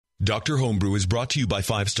Dr. Homebrew is brought to you by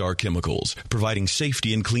 5 Star Chemicals, providing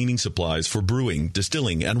safety and cleaning supplies for brewing,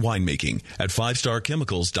 distilling, and winemaking at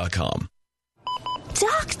 5starchemicals.com.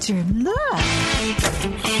 Doctor, look!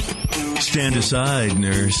 Stand aside,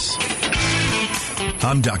 nurse.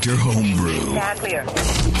 I'm Dr. Homebrew. Stand clear.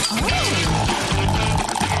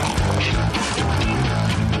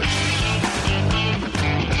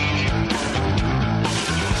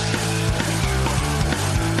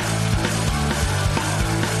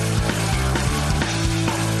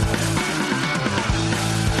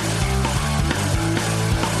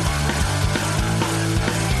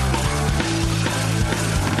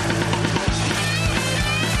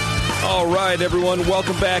 All right, everyone,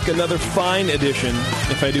 welcome back. Another fine edition,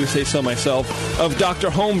 if I do say so myself, of Dr.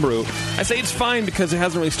 Homebrew. I say it's fine because it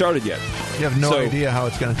hasn't really started yet. You have no idea how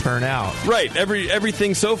it's going to turn out. Right.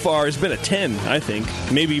 Everything so far has been a 10, I think.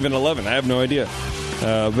 Maybe even 11. I have no idea.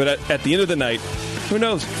 But at the end of the night, who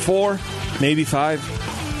knows? 4, maybe 5.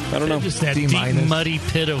 I don't know. Just that deep, muddy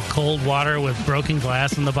pit of cold water with broken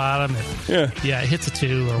glass in the bottom. It hits a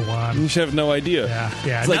 2 or 1. You should have no idea.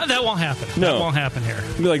 Yeah. Like, that won't happen. No. That won't happen here.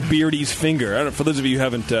 It'd be like Beardy's finger. I don't know, for those of you who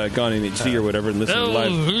haven't gone NHC or whatever and listened to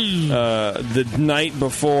live, the night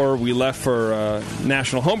before we left for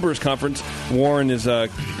National Homebrewers Conference, Warren is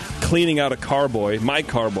cleaning out a carboy, my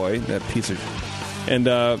carboy, that piece of... and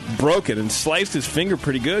broke it and sliced his finger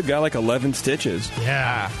pretty good. Got like 11 stitches.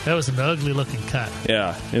 Yeah, that was an ugly-looking cut.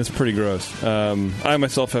 Yeah, it's pretty gross. I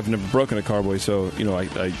myself have never broken a carboy, so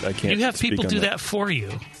I can't. You have speak people on do that. that for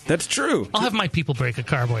you. That's true. I'll have my people break a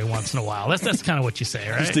carboy once in a while. That's kind of what you say,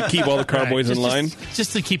 right? Just to keep all the carboys in line?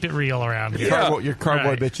 Just to keep it real around here. Your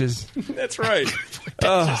carboy bitches. That's right.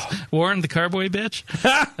 Warren, the carboy bitch?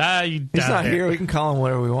 He's not here. We can call him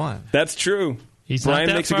whatever we want. That's true. He's Brian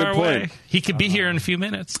not that makes a far good away. point. He could be here in a few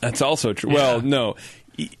minutes. That's also true. Yeah. Well, no.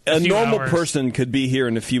 A normal hours. person could be here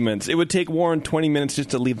in a few minutes. It would take Warren 20 minutes just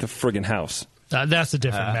to leave the friggin' house. That's a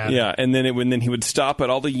different matter. Yeah, and then he would stop at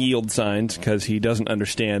all the yield signs because he doesn't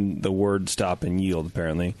understand the word stop and yield,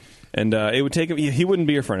 apparently. And it would take him... He wouldn't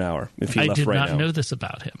be here for an hour if he left right now. I did not know this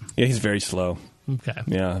about him. Yeah, he's very slow. Okay.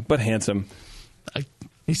 Yeah, but handsome.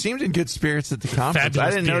 He seemed in good spirits at the conference. Fabulous I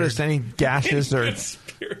didn't notice any gashes or...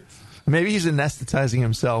 Maybe he's anesthetizing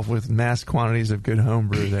himself with mass quantities of good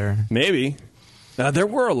homebrew there. Maybe. There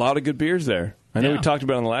were a lot of good beers there. I know we talked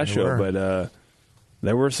about it on the last show, but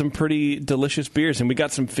there were some pretty delicious beers. And we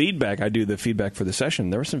got some feedback. I do the feedback for the session.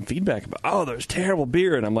 There was some feedback about, there's terrible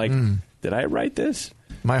beer. And I'm like, did I write this?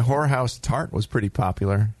 My whorehouse tart was pretty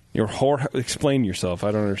popular. Your explain yourself.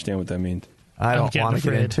 I don't understand what that means. I don't want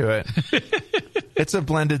to get into it. It's a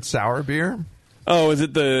blended sour beer. Oh, is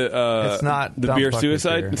it the it's not the beer bucket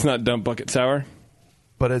suicide? beer. It's not Dump Bucket Sour?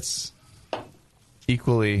 But it's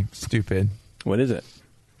equally stupid. What is it?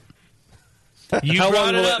 You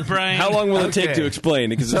brought it up, Brian. How long will it take to explain?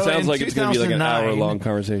 Because it sounds like it's going to be like an 2009, hour-long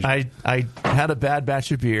conversation. I had a bad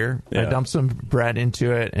batch of beer. Yeah. I dumped some bread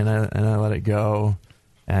into it, and I let it go,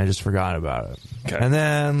 and I just forgot about it. Okay. And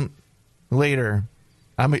then later,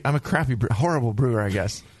 I'm a crappy, horrible brewer, I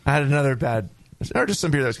guess. I had another bad... Or just some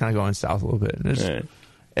beer that was kind of going south a little bit.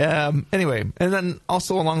 Anyway, and then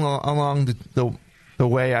also along the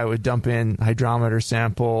way, I would dump in hydrometer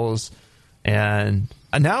samples, and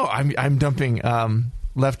now I'm dumping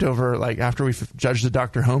leftover, like after we judge the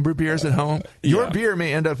Dr. Homebrew beers at home. Your beer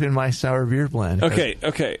may end up in my sour beer blend.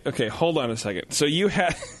 Okay. Hold on a second. So you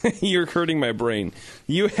had you're hurting my brain.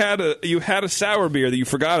 You had a sour beer that you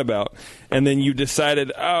forgot about, and then you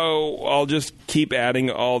decided, I'll just keep adding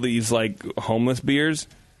all these like homeless beers.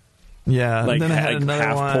 Yeah, like and then I had another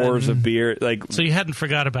half one. pours of beer. Like, so you hadn't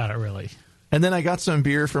forgot about it, really. And then I got some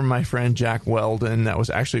beer from my friend Jack Weldon that was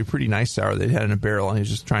actually a pretty nice sour they had in a barrel, and he was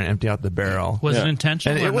just trying to empty out the barrel. Was it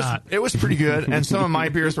intentional and or not? It was pretty good, and some of my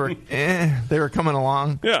beers were, they were coming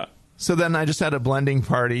along. Yeah. So then I just had a blending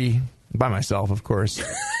party by myself, of course.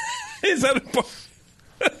 Is that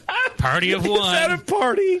a party of one? Is that a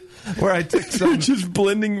party? Where I took some just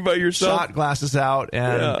blending by yourself? Shot glasses out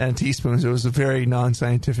and teaspoons. It was a very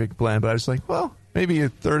non-scientific blend, but I was like, well, maybe a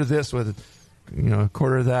third of this with... a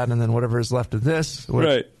quarter of that, and then whatever is left of this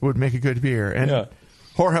would make a good beer. And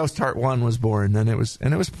Whorehouse Tart 1 was born, and it was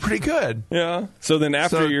pretty good. Yeah. So then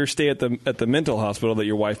after your stay at the mental hospital that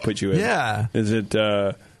your wife put you in, is it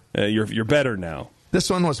you're better now? This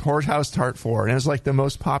one was Whorehouse Tart 4, and it was like the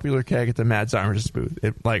most popular keg at the Mad Scientist booth.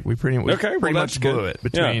 We pretty much blew it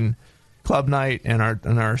between club night and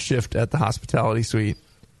our shift at the hospitality suite.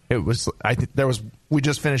 It was we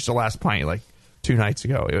just finished the last pint like 2 nights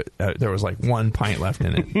ago. There was like 1 pint left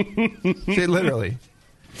in it. Literally.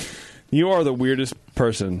 You are the weirdest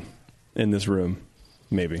person in this room.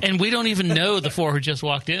 maybe. And we don't even know the 4 who just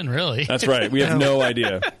walked in, really. That's right. We have no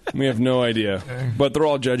idea. We have no idea. But they're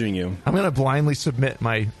all judging you. I'm going to blindly submit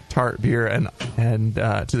my tart beer and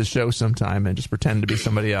to the show sometime and just pretend to be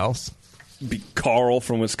somebody else. Be Carl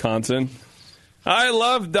from Wisconsin. I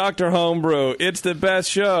love Dr. Homebrew. It's the best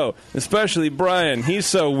show, especially Brian. He's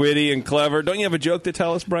so witty and clever. Don't you have a joke to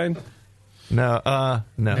tell us, Brian? No, I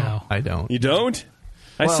don't. You don't?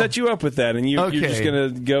 I set you up with that, and you're just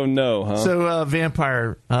going to go no, huh? So,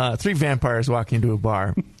 3 vampires walk into a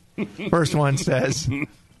bar. First one says,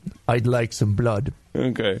 I'd like some blood.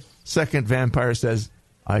 Okay. Second vampire says,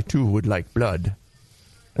 I too would like blood.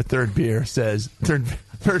 A third vampire says,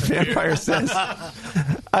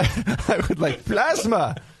 I would like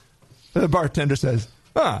plasma. The bartender says,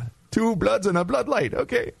 2 bloods and a blood light.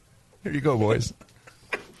 Okay. Here you go, boys.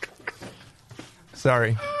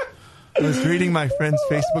 Sorry. I was reading my friend's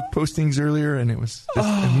Facebook postings earlier, and it was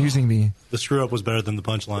just amusing me. The screw-up was better than the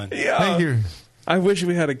punchline. Yeah. Thank you. I wish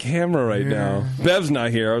we had a camera right now. Bev's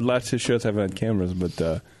not here. Our last 2 shows haven't had cameras, but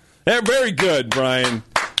they're very good, Brian.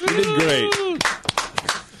 You did great.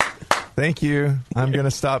 Thank you. I'm going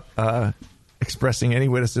to stop expressing any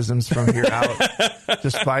witticisms from here out.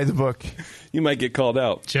 Just buy the book. You might get called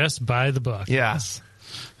out. Just buy the book. Yes.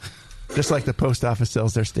 Just like the post office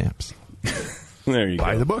sells their stamps. There you go.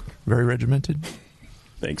 Buy the book. Very regimented.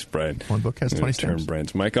 Thanks, Brian. One book has 20 stamps. Turn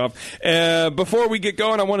Brian's mic off. Before we get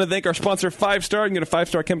going, I want to thank our sponsor, 5-Star. You can go to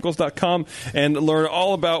 5starchemicals.com and learn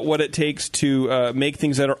all about what it takes to make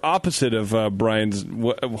things that are opposite of Brian's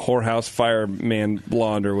whorehouse fireman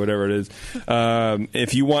blonde or whatever it is.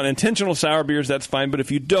 If you want intentional sour beers, that's fine. But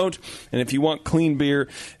if you don't, and if you want clean beer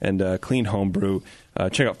and clean home brew,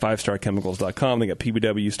 check out 5starchemicals.com. They got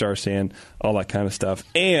PBW, Star San, all that kind of stuff.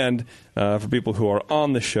 And for people who are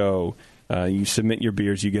on the show, you submit your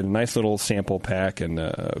beers, you get a nice little sample pack and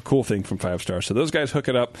a cool thing from 5-Star. So those guys hook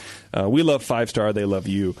it up. We love 5-Star. They love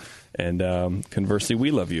you. And conversely,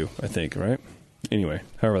 we love you, I think, right? Anyway,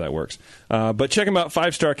 however that works. But check them out,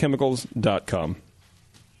 5starchemicals.com.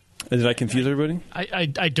 Did I confuse everybody?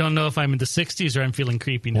 I don't know if I'm in the 60s or I'm feeling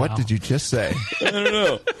creepy now. What did you just say? I don't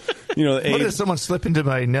know. What did someone slip into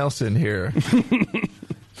my Nelson here?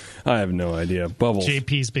 I have no idea. Bubbles.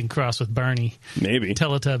 JP's been crossed with Barney. Maybe.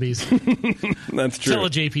 Teletubbies. That's true.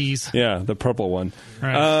 Tele-JPs. Yeah, the purple one.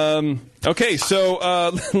 Right. Okay,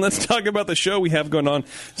 so let's talk about the show we have going on.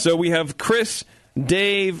 So we have Chris,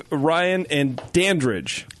 Dave, Ryan, and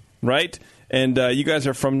Dandridge, right? And you guys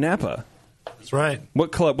are from Napa. That's right.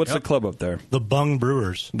 What club? What's the club up there? The Bung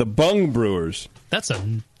Brewers. The Bung Brewers. That's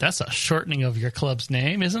a shortening of your club's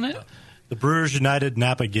name, isn't it? The Brewers United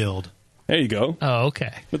Napa Guild. There you go. Oh,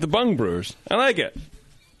 okay. With the Bung Brewers. I like it.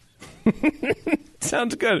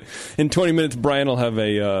 Sounds good. In 20 minutes, Brian will have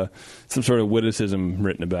some sort of witticism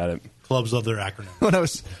written about it. Clubs love their acronym.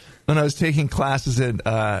 When I was taking classes at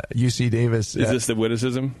UC Davis, is this the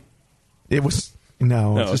witticism? It was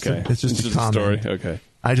no. Oh, it's okay. just a comment. Story. Okay.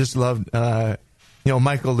 I just loved,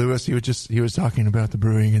 Michael Lewis. He was talking about the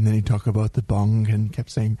brewing, and then he'd talk about the bung, and kept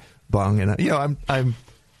saying bung, and I'm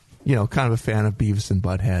kind of a fan of Beavis and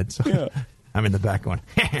Butthead, so yeah. I'm in the back going,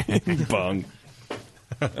 bung.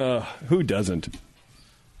 Who doesn't?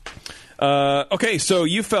 Okay, so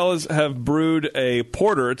you fellas have brewed a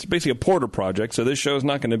porter. It's basically a porter project. So this show is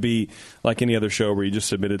not going to be like any other show where you just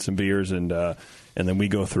submitted some beers and then we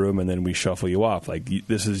go through them and then we shuffle you off. Like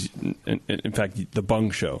this is, in fact, the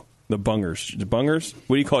Bung show. The Bungers. The Bungers?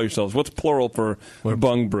 What do you call yourselves? What's plural for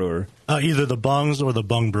Bung Brewer? Either the Bungs or the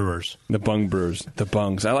Bung Brewers. The Bung Brewers. The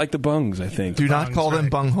Bungs. I like the Bungs, I think. Do not call them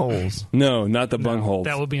bung holes. No, not the bung holes.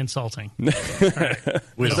 That would be insulting. Right.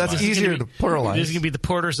 That's easier to pluralize. This is going to be the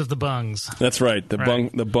porters of the bungs. That's right. The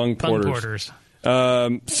bung porters.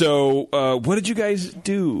 So what did you guys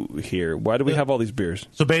do here? Why do we have all these beers?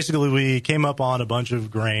 So basically we came up on a bunch of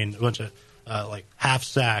grain, like half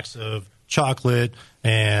sacks of chocolate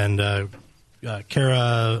and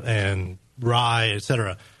Cara and rye,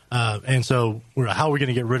 etc. And so how are we going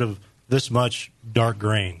to get rid of this much dark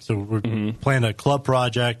grain? So we're planning a club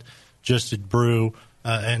project just to brew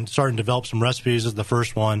and starting to develop some recipes is the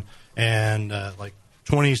first one. And like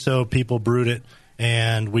 20 so people brewed it.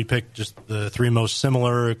 And we picked just the 3 most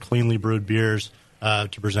similar, cleanly brewed beers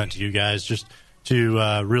to present to you guys, just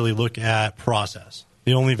to really look at process.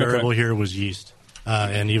 The only variable here was yeast.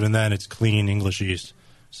 And even then, it's clean English yeast.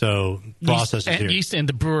 So process is here. Yeast and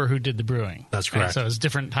the brewer who did the brewing. That's correct. Right, so it's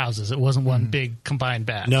different houses. It wasn't one big combined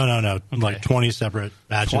batch. No. Okay. Like 20 separate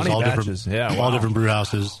batches. 20 all batches. Different, all different brew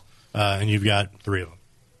houses. And you've got 3 of them.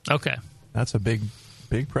 Okay. That's a big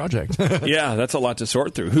project. Yeah, that's a lot to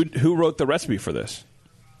sort through. Who wrote the recipe for this?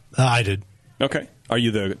 I did. Okay. Are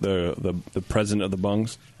you the president of the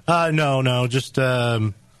bungs? No, just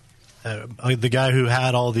the guy who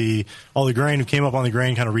had all the grain, who came up on the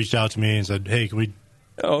grain, kind of reached out to me and said, "Hey, can we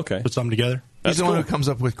put something together?" He's the one who comes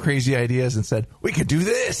up with crazy ideas and said, "We could do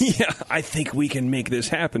this." Yeah, I think we can make this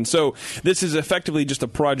happen. So this is effectively just a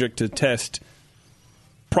project to test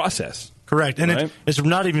process. Correct, and right? it's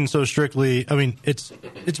not even so strictly. I mean, it's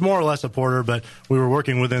more or less a porter, but we were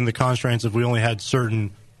working within the constraints of we only had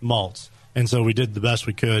certain malts, and so we did the best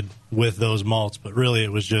we could with those malts. But really,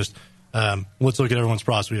 it was just let's look at everyone's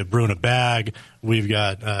process. We have brew in a bag. We've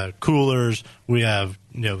got coolers. We have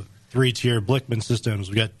 3-tier Blickman systems.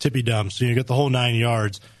 We got tippy dumps. So you get the whole 9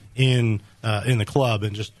 yards in the club,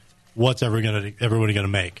 and just what's everybody going to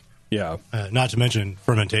make? Yeah. Not to mention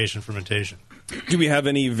fermentation. Do we have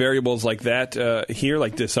any variables like that here?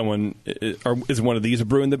 Like, is one of these a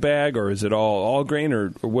brew in the bag, or is it all grain,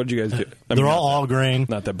 or what did you guys do? They're all grain.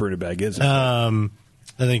 Not that brew in a bag is it? I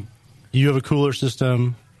think you have a cooler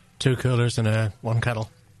system. 2 coolers and 1 kettle.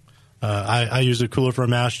 I use a cooler for a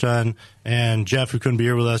mash tun, and Jeff, who couldn't be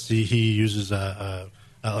here with us, he uses a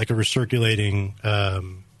recirculating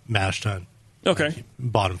mash tun. Okay.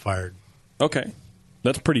 Bottom fired. Okay,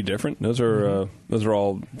 that's pretty different. Those are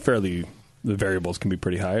all fairly. The variables can be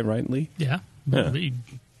pretty high, right, Lee? Yeah.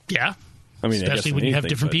 Yeah. I mean, I especially when you have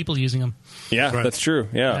different people using them. Yeah, right. That's true.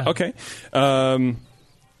 Yeah. Okay.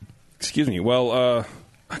 Excuse me. Well,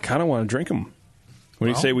 I kind of want to drink them. What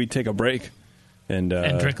do you say we take a break and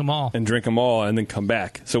drink them all? And drink them all and then come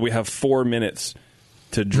back. So we have 4 minutes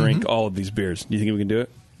to drink all of these beers. Do you think we can do it?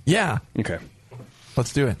 Yeah. Okay.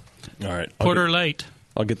 Let's do it. All right. Porter Light.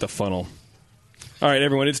 I'll get the funnel. All right,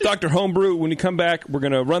 everyone. It's Dr. Homebrew. When you come back, we're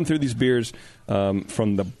going to run through these beers from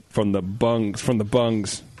the bungmen. From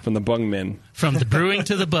the brewing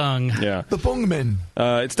to the bung. Yeah. The bungmen.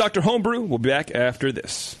 It's Dr. Homebrew. We'll be back after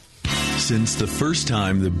this. Since the first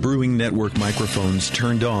time the Brewing Network microphones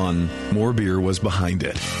turned on, More Beer was behind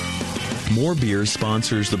it. More Beer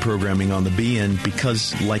sponsors the programming on the BN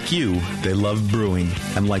because, like you, they love brewing.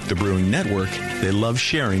 And like the Brewing Network, they love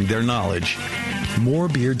sharing their knowledge.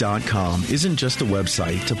 Morebeer.com isn't just a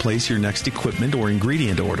website to place your next equipment or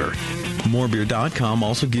ingredient order. Morebeer.com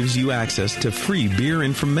also gives you access to free beer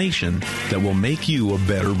information that will make you a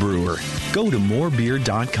better brewer. Go to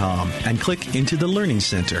morebeer.com and click into the Learning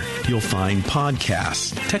Center. You'll find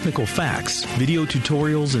podcasts, technical facts, video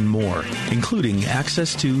tutorials, and more, including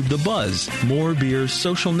access to The Buzz, More Beer's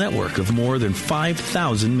social network of more than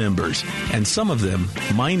 5,000 members. And some of them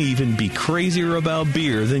might even be crazier about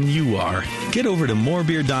beer than you are. Get over to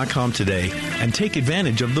morebeer.com today and take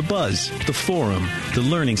advantage of The Buzz, the forum, the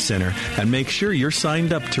Learning Center, and make sure you're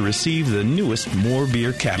signed up to receive the newest More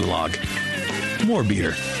Beer catalog. More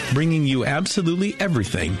Beer, bringing you absolutely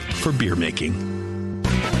everything for beer making.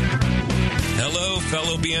 Hello,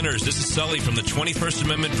 fellow BNers. This is Sully from the 21st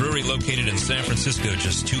Amendment Brewery located in San Francisco,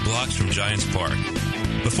 just 2 blocks from Giants Park.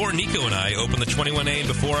 Before Nico and I opened the 21A and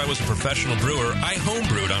before I was a professional brewer, I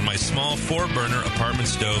homebrewed on my small 4-burner apartment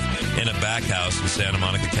stove in a back house in Santa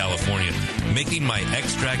Monica, California, making my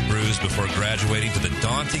extract brews before graduating to the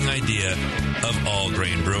daunting idea of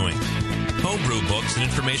all-grain brewing. Homebrew books and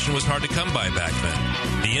information was hard to come by back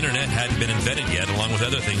then. The internet hadn't been invented yet, along with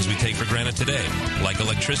other things we take for granted today, like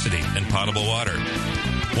electricity and potable water.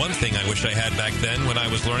 One thing I wish I had back then when I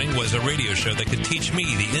was learning was a radio show that could teach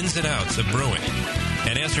me the ins and outs of brewing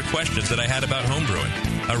and answer questions that I had about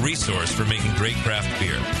homebrewing, a resource for making great craft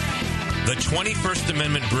beer. The 21st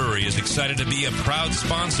Amendment Brewery is excited to be a proud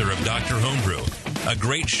sponsor of Dr. Homebrew, a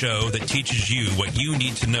great show that teaches you what you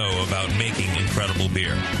need to know about making incredible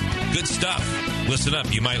beer. Good stuff. Listen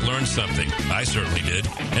up, you might learn something. I certainly did.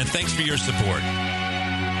 And thanks for your support.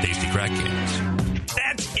 Tasty Crack Cans.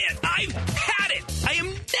 That's it. I've had it. I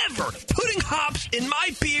am never putting hops in my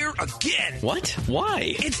beer again. What?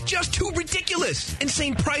 Why? It's just too ridiculous.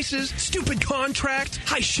 Insane prices, stupid contracts,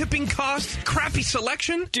 high shipping costs, crappy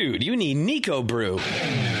selection. Dude, you need Nico Brew.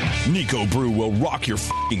 Nico Brew will rock your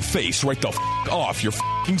f***ing face right the f*** off your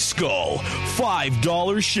f***ing skull.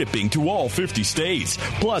 $5 shipping to all 50 states,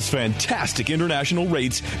 plus fantastic international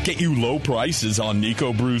rates get you low prices on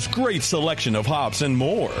Nico Brew's great selection of hops and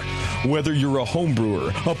more. Whether you're a home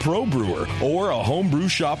brewer, a pro brewer, or a homebrew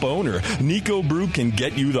shop owner, Nico Brew can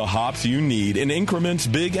get you the hops you need in increments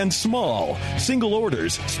big and small, single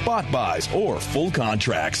orders, spot buys, or full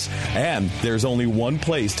contracts. And there's only one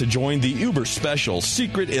place to join the uber special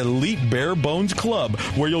secret elite bare bones club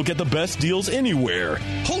where you'll get the best deals anywhere.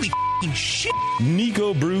 Holy shit.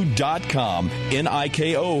 NicoBrew.com.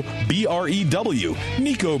 NIKOBREW.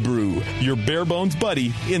 Nico Brew, your bare bones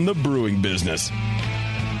buddy in the brewing business.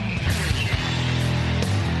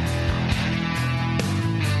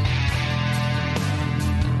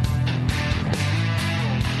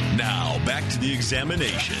 Now, back to the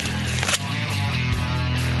examination.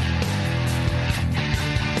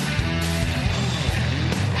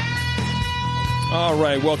 All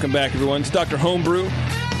right, welcome back, everyone. It's Dr. Homebrew.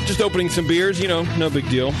 Just opening some beers, no big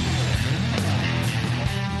deal.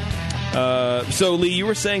 So, Lee, you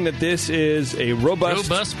were saying that this is a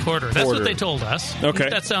robust porter. That's what they told us. Okay.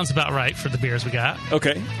 That sounds about right for the beers we got.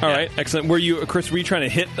 Okay. All right. Excellent. Chris, were you trying to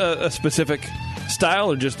hit a specific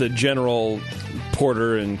style or just a general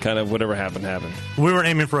porter and kind of whatever happened? We weren't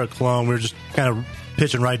aiming for a clone. We were just kind of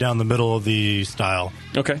pitching right down the middle of the style.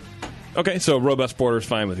 Okay, so robust porter is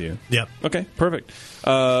fine with you. Yep. Okay, perfect.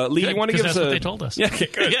 Lee, you want to give us that's what they told us. Yeah, okay,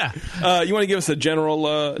 good. Yeah. You want to give us a general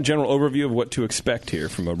overview of what to expect here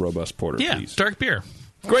from a robust porter, please? Dark beer.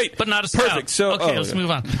 Great, but not a stout. Perfect. So, let's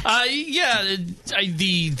move on.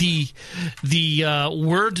 The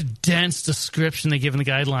word dense description they give in the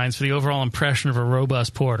guidelines for the overall impression of a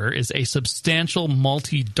robust porter is a substantial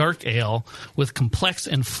malty dark ale with complex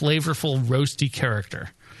and flavorful roasty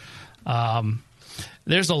character.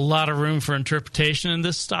 There's a lot of room for interpretation in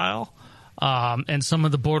this style. And some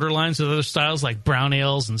of the borderlines of other styles like brown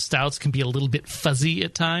ales and stouts can be a little bit fuzzy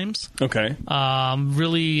at times. Okay.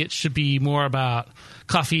 Really, it should be more about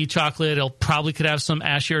coffee, chocolate. It probably could have some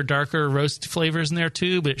ashier, darker roast flavors in there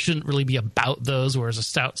too, but it shouldn't really be about those, whereas a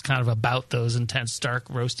stout's kind of about those intense, dark,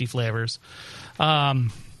 roasty flavors.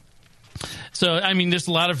 So, there's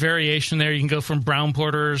a lot of variation there. You can go from brown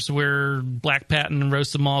porters where black patent and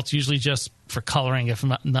roasted malts usually just for coloring, if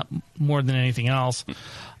not more than anything else,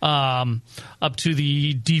 up to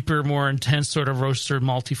the deeper, more intense sort of roasted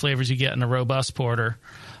malty flavors you get in a robust porter.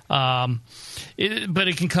 But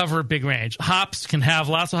it can cover a big range. Hops can have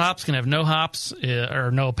lots of hops, can have no hops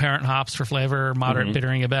or no apparent hops for flavor, moderate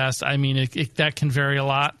bittering at best. That can vary a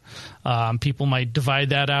lot. People might divide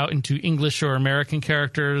that out into English or American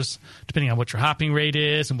characters, depending on what your hopping rate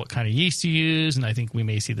is and what kind of yeast you use. And I think we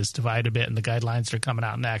may see this divide a bit in the guidelines that are coming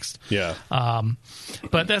out next. Yeah.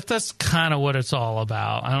 But that's kind of what it's all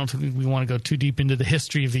about. I don't think we want to go too deep into the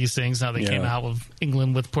history of these things. Now they came out of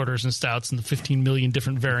England with porters and stouts and the 15 million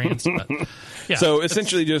different variants. But, so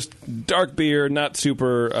essentially just dark beer, not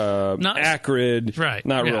super acrid, right?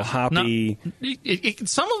 Not real hoppy.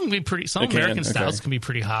 Some of them can be pretty. Some American stouts can be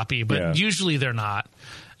pretty hoppy, but usually they're not.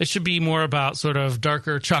 It should be more about sort of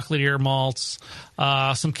darker, chocolatier malts,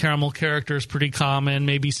 some caramel character is pretty common,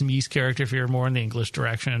 maybe some yeast character if you're more in the English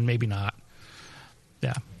direction, and maybe not.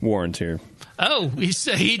 Yeah. Warren's here. Oh,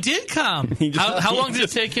 he did come. How long did it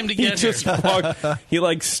take him to get here?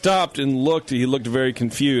 He stopped and looked. He looked very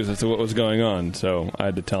confused as to what was going on. So I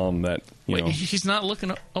had to tell him that. He's not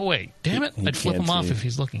looking. Oh wait, damn it! I'd flip him off if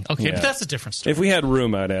he's looking. Okay, but that's a different story. If we had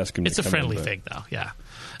room, I'd ask him. It's a friendly thing, though. Yeah.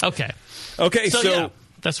 Okay. So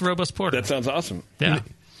that's robust porter. That sounds awesome. Yeah.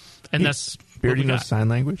 And that's Beer, do you know sign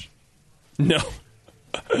language? No,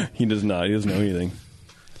 he does not. He doesn't know anything.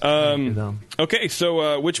 Okay,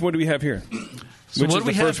 so which one do we have here? So what do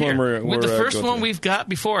we have here? The first one through? we've got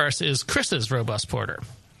before us is Chris's robust porter.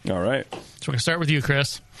 All right. So we're going to start with you,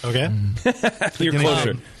 Chris. Okay. You're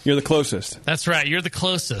closer. You're the closest. That's right. You're the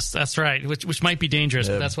closest. That's right. Which might be dangerous,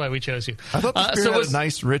 but that's why we chose you. I thought this beer had a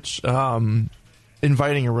nice, rich,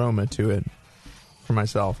 inviting aroma to it for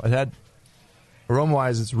myself. I had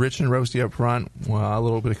aroma-wise, it's rich and roasty up front, a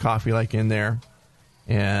little bit of coffee in there,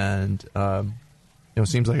 and it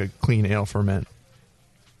seems like a clean ale ferment.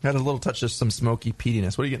 Had a little touch of some smoky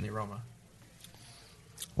peatiness. What do you get in the aroma?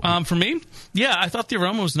 For me, I thought the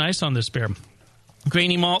aroma was nice on this beer.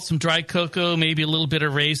 Grainy malt, some dried cocoa, maybe a little bit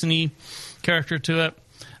of raisiny character to it.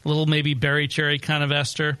 A little maybe berry cherry kind of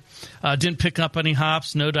ester. Didn't pick up any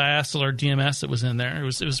hops, no diacetyl or DMS that was in there. It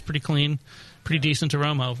was pretty clean, pretty decent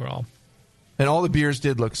aroma overall. And all the beers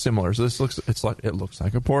did look similar. So it looks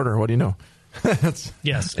like a porter. What do you know? It's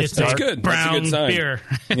good. Brown That's a good sign. beer.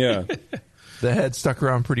 Yeah. The head stuck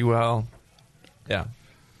around pretty well. Yeah.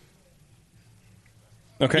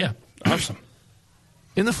 Okay. Yeah. Awesome.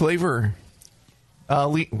 In the flavor,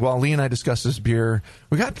 Lee and I discussed this beer,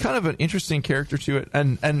 we got kind of an interesting character to it,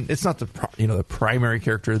 and it's not the primary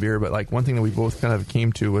character of the beer, but one thing that we both kind of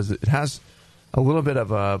came to was that it has a little bit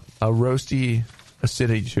of a roasty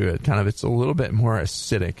acidity to it. Kind of, it's a little bit more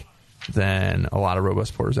acidic than a lot of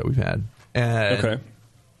robust porters that we've had. And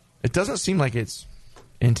it doesn't seem like it's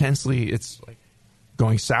intensely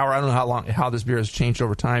going sour. I don't know how this beer has changed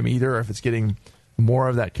over time either, or if it's getting more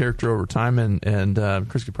of that character over time, and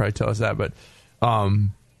Chris could probably tell us that, but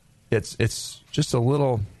it's just a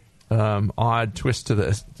little odd twist to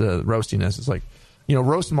the roastiness. It's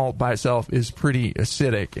roast malt by itself is pretty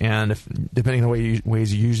acidic, and depending on the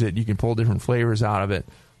ways you use it, you can pull different flavors out of it.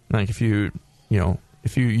 If you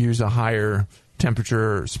use a higher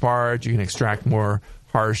temperature sparge. You can extract more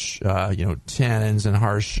harsh, tannins and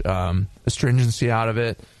harsh astringency out of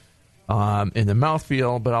it in the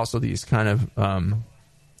mouthfeel, but also these kind of a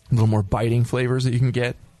little more biting flavors that you can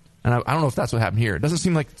get. And I don't know if that's what happened here. It doesn't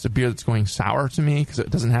seem like it's a beer that's going sour to me because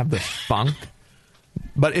it doesn't have the funk.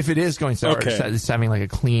 But if it is going sour, it's having like a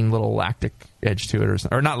clean little lactic edge to it,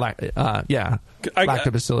 or not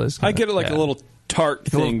lactobacillus. I get it like a little tart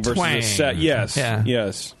thing versus a set. Yes,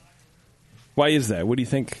 yes. Why is that? What do you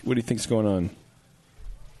think? What do you think's going on?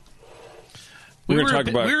 We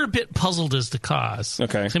were a bit puzzled as the cause.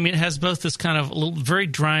 Okay. So, I mean, it has both this kind of very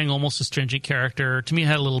drying, almost astringent character. To me, it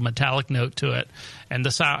had a little metallic note to it, and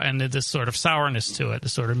this sort of sourness to it, the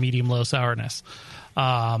sort of medium-low sourness.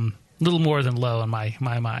 Little more than low in my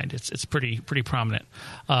mind. It's pretty prominent.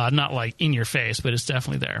 Not like in your face, but it's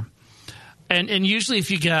definitely there. And usually,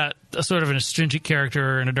 if you got a sort of an astringent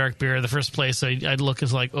character in a dark beer, the first place I'd look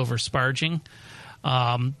is like over sparging.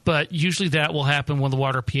 But usually that will happen when the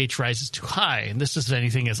water pH rises too high. And this, if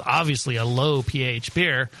anything, is obviously a low pH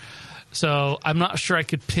beer. So I'm not sure I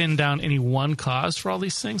could pin down any one cause for all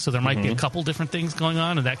these things. So there might be a couple different things going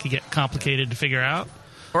on, and that could get complicated to figure out.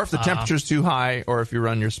 Or if the temperature's too high, or if you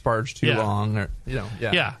run your sparge too long, or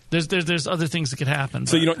There's other things that could happen.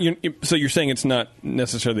 So so you're saying it's not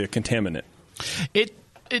necessarily a contaminant.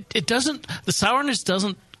 It doesn't. The sourness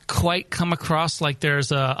doesn't quite come across like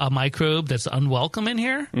there's a microbe that's unwelcome in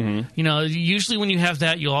here. Usually when you have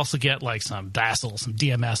that, you'll also get like some bacills, some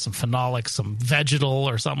DMS, some phenolics, some vegetal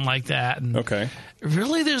or something like that. And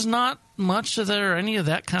really there's not much of that or any of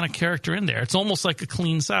that kind of character in there. It's almost like a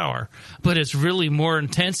clean sour, but it's really more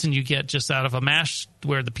intense than you get just out of a mash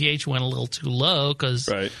where the pH went a little too low because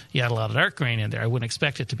you had a lot of dark grain in there. I wouldn't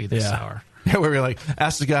expect it to be this sour. Yeah, where we're like,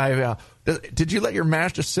 ask the guy, did you let your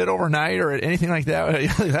mash just sit overnight or anything like that?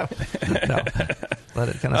 No, let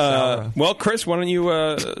it kind of sour. Well, Chris, why don't you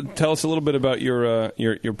tell us a little bit about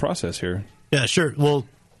your process here? Yeah, sure. Well,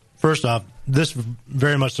 first off, this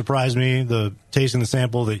very much surprised me, the taste and the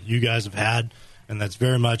sample that you guys have had, and that's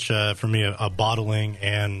very much, for me, a bottling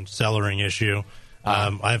and cellaring issue.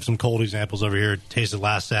 I have some cold examples over here. Tasted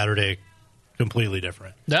last Saturday. Completely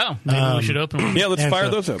different. No, maybe we should open them. Yeah, let's fire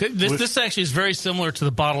those up. This actually is very similar to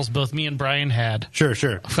the bottles both me and Brian had. Sure.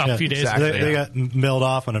 A few days ago. They got milled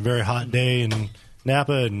off on a very hot day in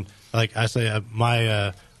Napa, and like I say,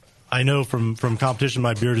 I know from competition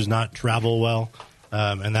my beer does not travel well,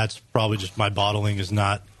 and that's probably just my bottling is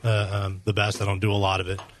not the best. I don't do a lot of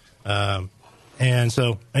it, and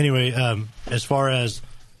so anyway, as far as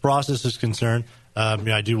process is concerned.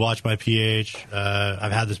 I do watch my pH.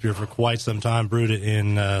 I've had this beer for quite some time. Brewed it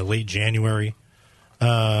in late January,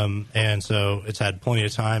 and so it's had plenty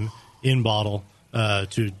of time in bottle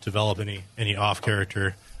to develop any off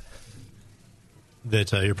character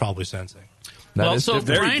that you're probably sensing. So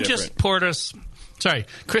Brian just poured us. Sorry,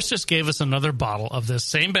 Chris just gave us another bottle of this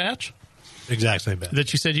same batch. Exact same batch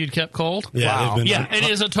that you said you'd kept cold. Yeah, wow. It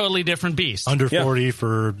is a totally different beast. Under 40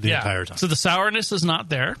 for the entire time. So the sourness is not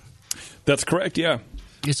there. That's correct, yeah.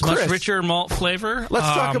 It's much richer malt flavor. Let's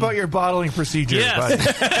talk about your bottling procedure, bud.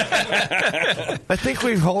 I think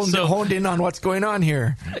we've honed in on what's going on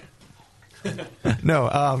here.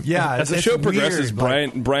 As the show progresses,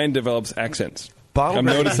 Brian develops accents. I'm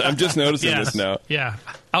just noticing this now. Yeah,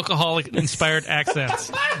 alcoholic-inspired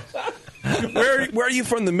accents. Where are you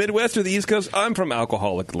from, the Midwest or the East Coast? I'm from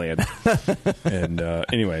alcoholic land. And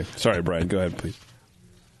anyway, sorry, Brian, go ahead, please.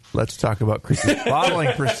 Let's talk about Chris's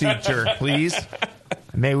bottling procedure, please.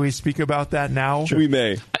 May we speak about that now? Sure. We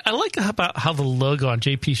may. I like about how the logo on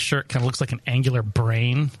JP's shirt kind of looks like an angular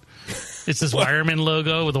brain. It's this Wireman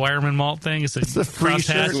logo with the Wireman malt thing. It's a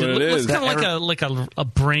crosshatch. It looks kind of like a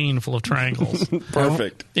brain full of triangles.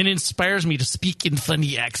 Perfect. It inspires me to speak in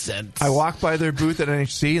funny accents. I walked by their booth at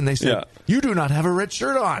NHC and they said, "You do not have a red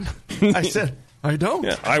shirt on." I said, I don't.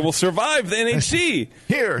 Yeah, I will survive the NHC.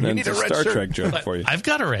 Here, you need a red Star shirt. Trek joke for you. I've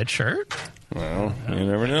got a red shirt. Well, you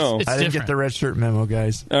never know. I didn't get the red shirt memo,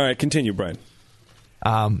 guys. All right, continue, Brian.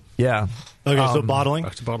 Yeah. Okay, so bottling.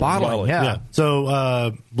 Bottling, yeah.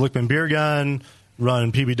 So Blickman beer gun,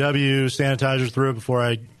 run PBW, sanitizer through it before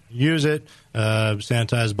I use it.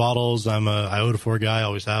 Sanitize bottles. I'm a iodophore guy,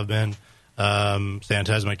 always have been.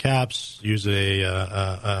 Sanitize my caps. Use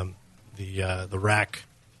the rack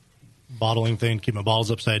bottling thing to keep my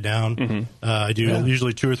bottles upside down. I do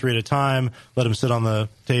usually 2 or 3 at a time. Let them sit on the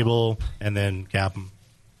table and then cap them.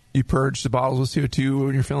 You purge the bottles with CO2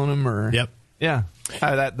 when you're filling them, or Yep. Yeah.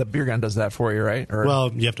 The beer gun does that for you, right? Or,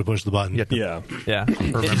 well, you have to push the button. Yeah.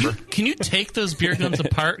 Remember? Can you take those beer guns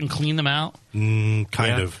apart and clean them out?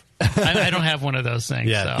 Kind of. I don't have one of those things.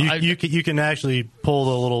 Yeah, so you can actually pull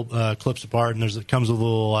the little clips apart, and it comes with a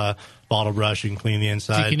little bottle brush. You can clean the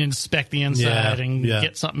inside. You can inspect the inside and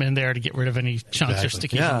get something in there to get rid of any chunks or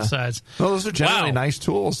stickies on the sides. Well, those are generally nice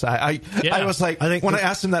tools. I was like, when I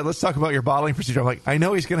asked him that, let's talk about your bottling procedure. I'm like, I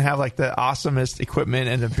know he's going to have like the awesomest equipment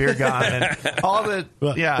and the beer gun and all the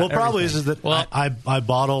Well, probably is that I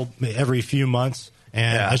bottle every few months,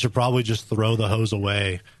 and I should probably just throw the hose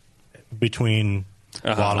away between.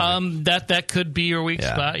 That could be your weak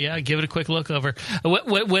spot. Yeah, give it a quick look over.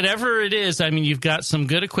 Whatever it is, I mean, you've got some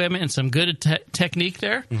good equipment and some good technique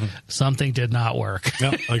there. Mm-hmm. Something did not work.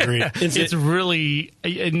 Yep, agreed. It's really,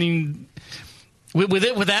 I mean,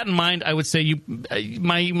 with that in mind, I would say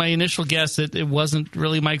my initial guess that it wasn't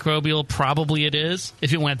really microbial. Probably it is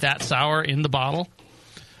if it went that sour in the bottle.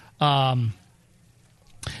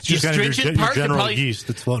 The astringent part general probably, yeast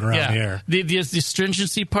that's floating around the air. The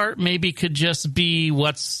astringency part maybe could just be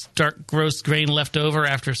what's dark, gross grain left over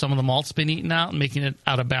after some of the malt's been eaten out and making it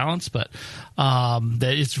out of balance. But that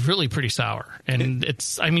it's really pretty sour. And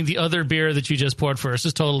the other beer that you just poured for us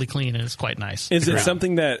is totally clean and it's quite nice. Is it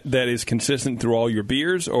something that is consistent through all your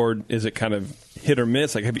beers, or is it kind of hit or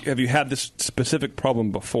miss? Like, have you had this specific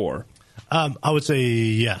problem before? I would say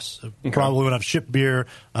yes. Okay. Probably when I've shipped beer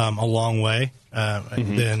a long way.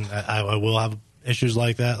 Then I will have issues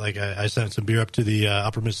like that. Like I sent some beer up to the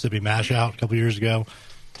Upper Mississippi Mash Out a couple years ago.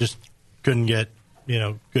 Just couldn't get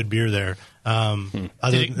good beer there. Did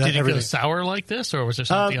it go sour like this, or was there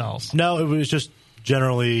something else? No, it was just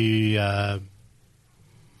generally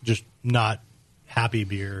just not happy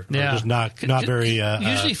beer. Yeah, just not very.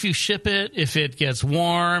 Usually, if you ship it, if it gets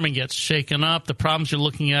warm and gets shaken up, the problems you're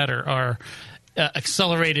looking at are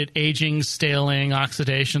accelerated aging, staling,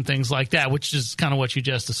 oxidation, things like that, which is kind of what you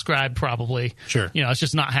just described probably. Sure. It's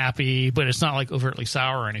just not happy, but it's not like overtly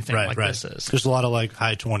sour or anything this is. Just a lot of like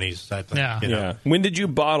high 20s type thing. Yeah. Yeah. When did you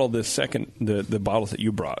bottle the bottles that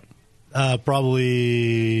you brought?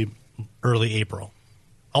 Probably early April.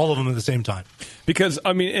 All of them at the same time. Because,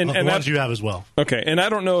 I mean... And the ones you have as well. Okay, and I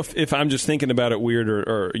don't know if I'm just thinking about it weird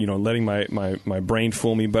or letting my brain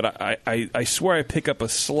fool me, but I swear I pick up a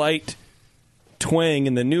slight twang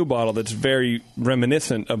in the new bottle that's very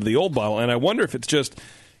reminiscent of the old bottle, and I wonder if it's just,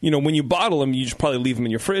 when you bottle them, you just probably leave them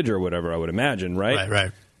in your fridge or whatever, I would imagine, right?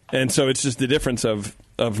 Right. And so it's just the difference of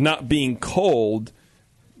not being cold.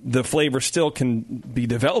 The flavor still can be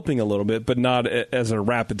developing a little bit, but not as a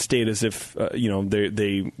rapid state as if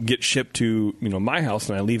they get shipped to my house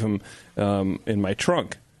and I leave them in my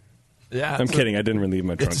trunk. Yeah, I'm kidding. I didn't really leave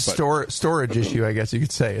my trunk. It's a storage issue, I guess you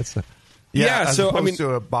could say. It's as opposed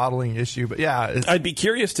to a bottling issue, but I'd be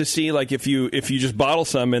curious to see like if you just bottle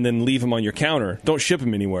some and then leave them on your counter. Don't ship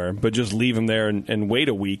them anywhere, but just leave them there and wait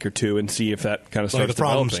a week or two and see if that kind of starts. The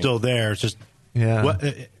problem's still there. It's just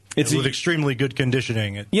it's with extremely good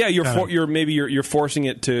conditioning. You're forcing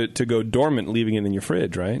it to go dormant, leaving it in your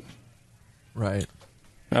fridge, right? Right.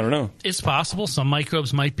 I don't know. It's possible. Some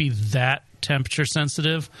microbes might be that temperature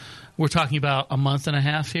sensitive. We're talking about a month and a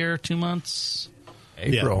half here, 2 months.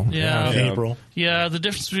 April. Yeah. April. Yeah, the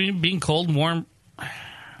difference between being cold and warm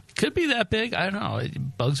could be that big. I don't know.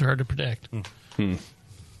 Bugs are hard to predict.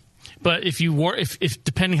 But if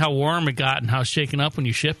depending how warm it got and how shaken up when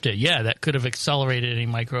you shipped it, that could have accelerated any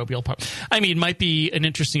microbial part. I mean, it might be an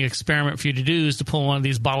interesting experiment for you to do is to pull one of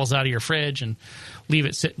these bottles out of your fridge and leave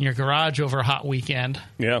it sit in your garage over a hot weekend.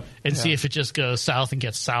 And see if it just goes south and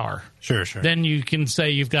gets sour. Sure. Then you can say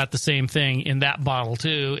you've got the same thing in that bottle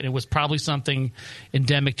too, and it was probably something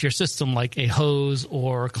endemic to your system like a hose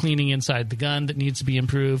or cleaning inside the gun that needs to be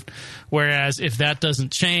improved. Whereas if that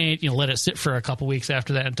doesn't change, let it sit for a couple weeks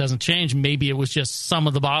after that, it doesn't change. Maybe it was just some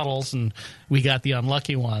of the bottles and we got the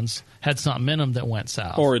unlucky ones had something in them that went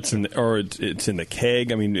south. Or it's in the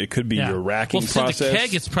keg. I mean, it could be your racking process. In the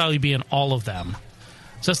keg, it's probably being all of them.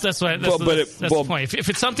 So that's the point. If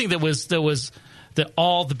it's something that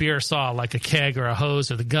all the beer saw, like a keg or a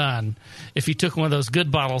hose or the gun, if you took one of those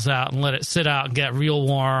good bottles out and let it sit out and get real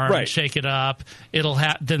warm and shake it up,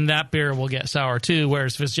 then that beer will get sour too.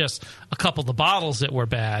 Whereas if it's just a couple of the bottles that were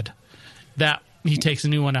bad, that he takes a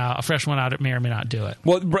new one out, a fresh one out, it may or may not do it.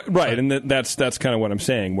 Well, right, and that's kind of what I'm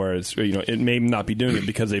saying. Whereas it may not be doing it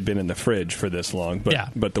because they've been in the fridge for this long,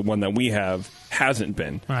 but the one that we have hasn't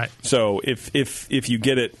been. Right. So if you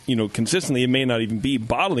get it consistently, it may not even be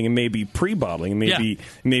bottling. It may be pre-bottling. It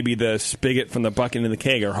may be the spigot from the bucket in the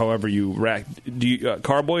keg or however you rack. Do you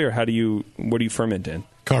carboy or what do you ferment in?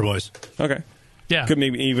 Carboys. Okay. Yeah. Could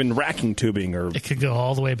maybe even racking tubing or it could go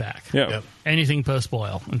all the way back. Yeah. Yep. Anything post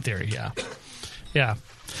boil in theory. Yeah. Yeah.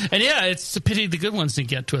 And yeah, it's a pity the good ones didn't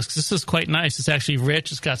get to us because this is quite nice. It's actually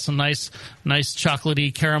rich. It's got some nice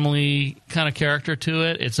chocolatey, caramelly kind of character to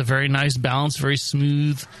it. It's a very nice balance, very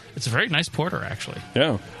smooth. It's a very nice porter, actually.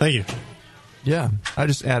 Yeah. Thank you. Yeah, I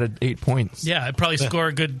just added 8 points. Yeah, I'd probably score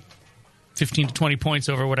a good 15 to 20 points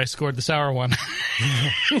over what I scored the sour one.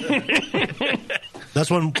 That's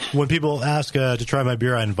when people ask to try my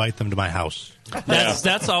beer, I invite them to my house.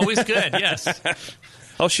 That's always good, yes.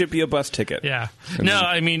 I'll ship you a bus ticket. Yeah. No,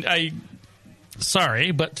 I mean,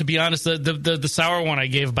 sorry, but to be honest, the sour one I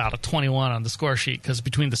gave about a 21 on the score sheet because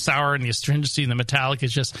between the sour and the astringency and the metallic,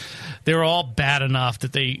 it's just they were all bad enough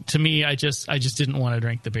that to me, I just didn't want to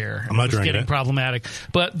drink the beer. I'm not drinking getting it. problematic.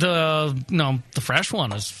 But the fresh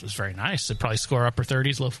one was very nice. It'd probably score upper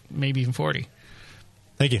 30s, maybe even 40.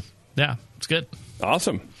 Thank you. Yeah, it's good.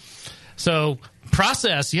 Awesome. So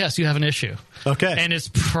process, yes, you have an issue. Okay. And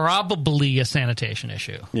it's probably a sanitation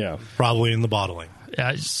issue. Yeah. Probably in the bottling.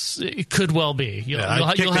 It could well be. You'll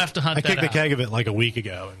have to hunt that out. I kicked the keg of it like a week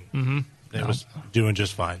ago, and it was doing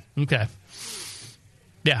just fine. Okay.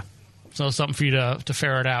 Yeah. So something for you to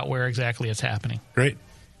ferret out where exactly it's happening. Great.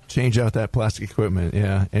 Change out that plastic equipment,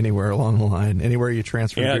 anywhere along the line. Anywhere you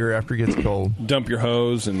transfer beer after it gets cold. Dump your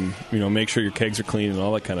hose and, make sure your kegs are clean and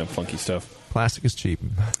all that kind of funky stuff. Plastic is cheap.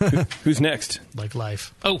 Who's next? Like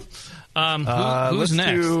life. Oh, let's who's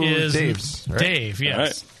next? do Is Dave's, right? Dave,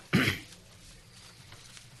 yes. All right.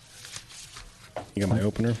 You got my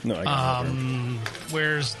opener? No, I got my opener.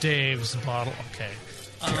 Where's Dave's bottle? Okay.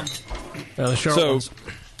 The short So, ones.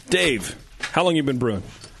 Dave, how long you been brewing?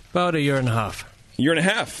 About a year and a half. Year and a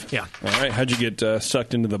half. Yeah. All right. How'd you get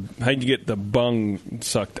sucked into the? How'd you get the bung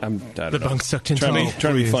sucked? I don't know. Bung sucked into trying me.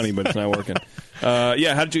 to be funny, but it's not working. How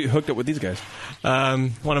did you hook up with these guys?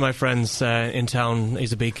 One of my friends in town,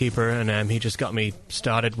 he's a beekeeper, and he just got me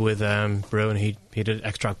started with brewing. He did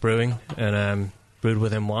extract brewing, and brewed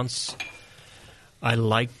with him once. I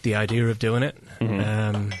liked the idea of doing it,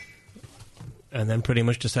 and then pretty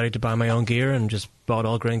much decided to buy my own gear and just bought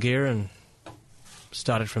all grain gear and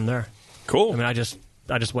started from there. Cool. I mean, I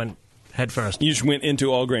just went head first. You just went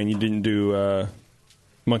into all grain. You didn't do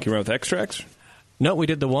monkey around with extracts? No, we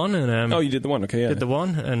did the one, and you did the one. Okay, yeah. Did the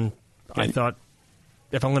one, and I thought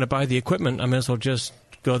if I'm going to buy the equipment, I may as well just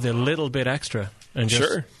go the little bit extra and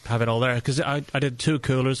just have it all there. Because I did 2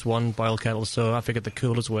 coolers, 1 boil kettle, so I figured the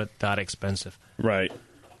coolers weren't that expensive. Right.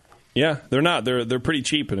 Yeah, they're not. They're pretty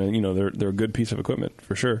cheap, and they're a good piece of equipment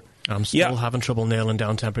for sure. I'm still having trouble nailing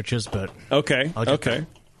down temperatures, but okay.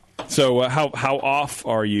 So how off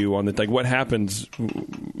are you on the what happens? Do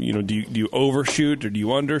you overshoot or do you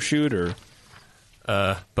undershoot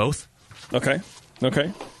or both? Okay.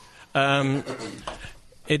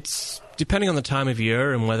 It's depending on the time of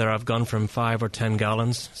year and whether I've gone from 5 or 10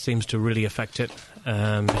 gallons seems to really affect it.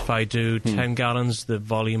 If I do 10 gallons, the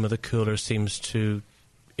volume of the cooler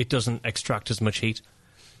it doesn't extract as much heat.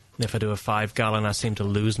 And if I do a 5 gallon, I seem to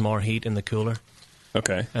lose more heat in the cooler.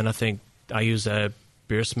 Okay. And I think I use a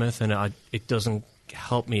Beersmith, and it doesn't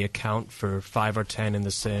help me account for 5 or 10 in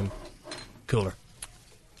the same cooler.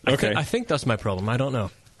 Okay. I think that's my problem. I don't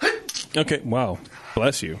know. Okay. Wow.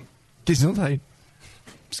 Bless you.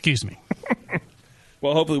 Excuse me.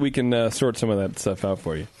 Well, hopefully we can sort some of that stuff out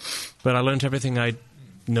for you. But I learned everything I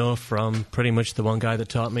know from pretty much the one guy that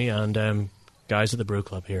taught me and guys at the brew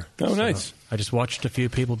club here. Oh, nice. I just watched a few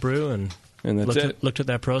people brew and that's looked at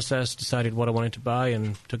their process, decided what I wanted to buy,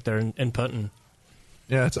 and took their input. And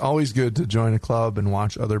yeah, it's always good to join a club and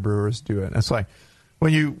watch other brewers do it. That's like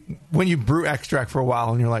when you brew extract for a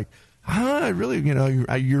while and you're like, really,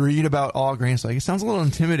 you read about all grains, like it sounds a little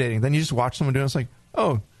intimidating. Then you just watch someone do it. It's like,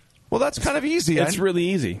 oh, well, that's kind of easy. It's really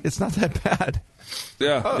easy. It's not that bad.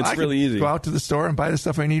 Yeah, it's really easy. Go out to the store and buy the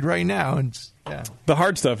stuff I need right now, and the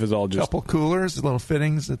hard stuff is all just a couple coolers, little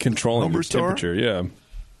fittings, controlling the temperature.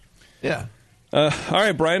 Yeah. All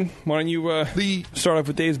right, Brian, why don't you start off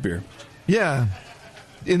with Dave's beer? Yeah.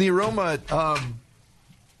 In the aroma,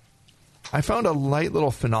 I found a light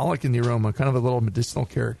little phenolic in the aroma, kind of a little medicinal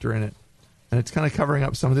character in it. And it's kind of covering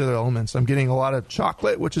up some of the other elements. I'm getting a lot of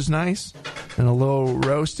chocolate, which is nice, and a little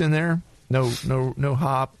roast in there. No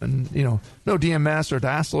hop, and no DMS or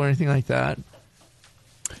diacetyl or anything like that.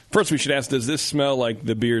 First, we should ask: does this smell like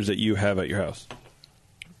the beers that you have at your house?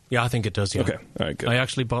 Yeah, I think it does. Yeah. Okay, all right, good. I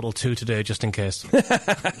actually bottled 2 today just in case.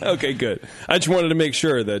 Okay, good. I just wanted to make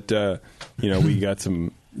sure that we got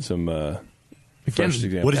some fresh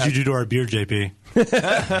examples. What did you do to our beer, JP?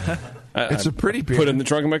 It's a pretty beer. Put it in the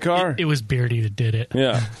trunk of my car. It was Beardy that did it.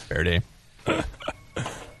 Yeah, Beardy.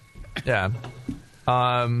 Yeah.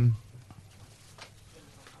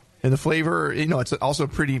 And the flavor, it's also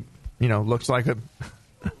pretty, looks like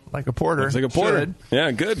like a porter. Looks like a porter. Should.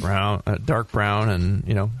 Yeah, good. Brown, dark brown, and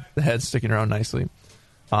the head's sticking around nicely.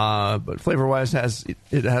 But flavor wise,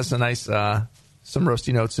 it has a nice some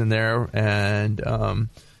roasty notes in there, and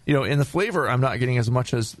in the flavor, I'm not getting as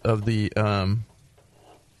much as of the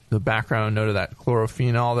background note of that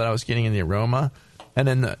chlorophenol that I was getting in the aroma, and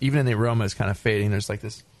then even in the aroma is kind of fading. There's like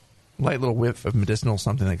this light little whiff of medicinal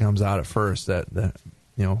something that comes out at first that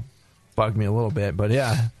bugged me a little bit, but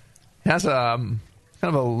yeah, it has a kind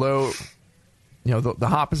of a low, the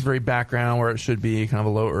hop is very background where it should be, kind of a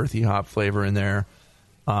low earthy hop flavor in there.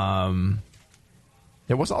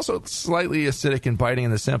 It was also slightly acidic and biting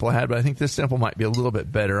in the sample I had, but I think this sample might be a little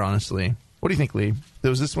bit better, honestly. What do you think, Lee?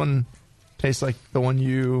 Does this one taste like the one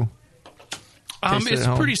you tasted it's at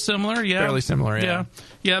home? pretty similar, yeah. Fairly similar, yeah.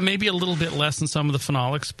 Yeah, maybe a little bit less than some of the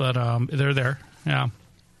phenolics, but they're there, yeah.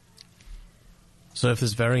 So if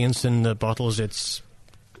there's variance in the bottles, it's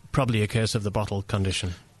probably a case of the bottle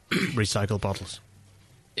condition. Recycled bottles.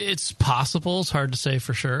 It's possible. It's hard to say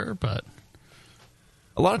for sure, but...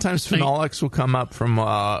 A lot of times phenolics will come up from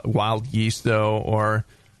wild yeast, though, or...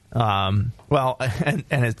 and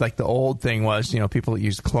it's like the old thing was, people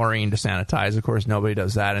used chlorine to sanitize. Of course, nobody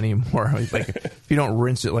does that anymore. Like, if you don't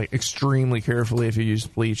rinse it like extremely carefully, if you use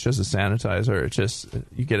bleach as a sanitizer, it just,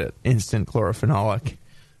 you get an instant chlorophenolic.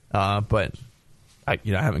 But I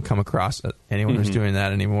haven't come across anyone who's doing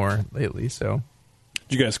that anymore lately. So,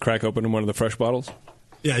 did you guys crack open one of the fresh bottles?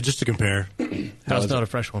 Yeah, just to compare. That's not a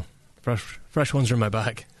fresh one. Fresh ones are in my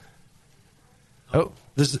bag. Oh,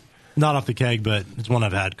 this is not off the keg, but it's one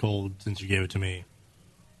I've had cold since you gave it to me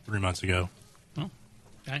 3 months ago. Oh,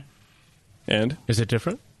 okay. And? Is it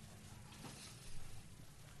different?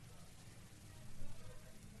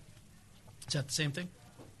 Is that the same thing?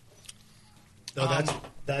 No,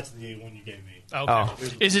 that's the one you gave me. Okay. Oh.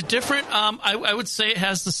 Is it different? I would say it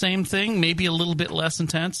has the same thing, maybe a little bit less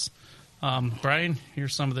intense. Brian,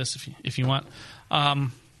 here's some of this if you want.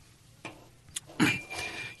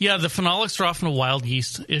 Yeah, the phenolics are often a wild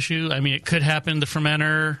yeast issue. I mean, it could happen in the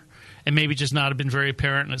fermenter and maybe just not have been very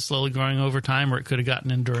apparent and it's slowly growing over time, or it could have gotten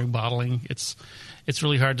in during bottling. It's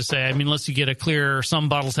really hard to say. I mean, unless you get a clear, some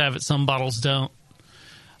bottles have it, some bottles don't.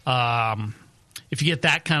 If you get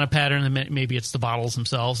that kind of pattern, then maybe it's the bottles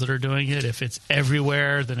themselves that are doing it. If it's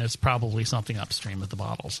everywhere, then it's probably something upstream with the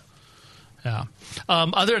bottles. Yeah.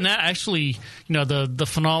 Other than that, actually, the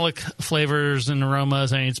phenolic flavors and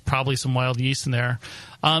aromas, I mean, it's probably some wild yeast in there.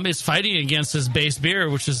 It's fighting against his base beer,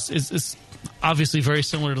 which is obviously very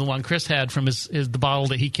similar to the one Chris had from the bottle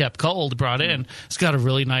that he kept cold, brought in. It's got a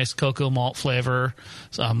really nice cocoa malt flavor,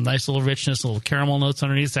 some nice little richness, little caramel notes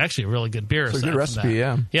underneath. It's actually a really good beer. It's a good recipe,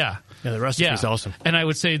 yeah. Yeah. Yeah, the recipe is awesome. And I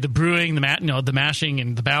would say the brewing, the mashing,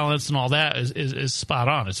 and the balance and all that is spot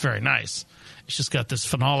on. It's very nice. It's just got this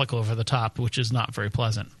phenolic over the top, which is not very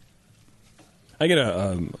pleasant. I get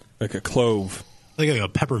a clove. I think like a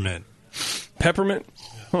peppermint. Peppermint?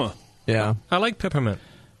 Huh. Yeah. I like peppermint.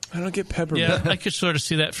 I don't get peppermint. Yeah, I could sort of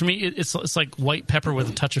see that. For me, it's like white pepper with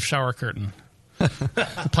a touch of shower curtain.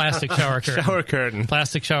 Plastic shower curtain.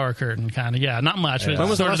 Plastic shower curtain, kind of. Yeah, not much. Yeah. When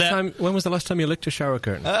was the last time you licked a shower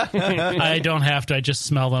curtain? I don't have to. I just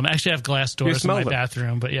smell them. Actually, I have glass doors in my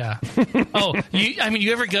bathroom, but yeah. Oh,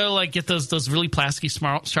 you ever go get those really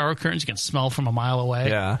plasticky shower curtains you can smell from a mile away?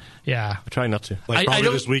 Yeah. Yeah. I try not to. Like probably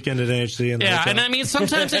this weekend at NHC. Yeah, and I mean,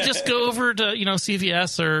 sometimes I just go over to,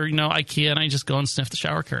 CVS or, IKEA, and I just go and sniff the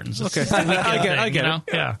shower curtains. Okay. I get it.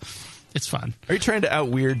 Yeah. It's fun. Are you trying to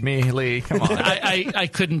out-weird me, Lee? Come on. I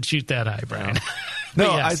couldn't shoot that eye, Brian.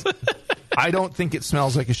 No, yes. I don't think it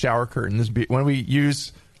smells like a shower curtain. When we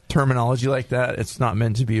use terminology like that, it's not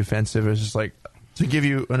meant to be offensive. It's just like to give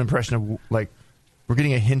you an impression of like we're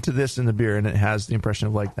getting a hint of this in the beer, and it has the impression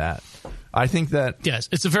of like that. I think that yes,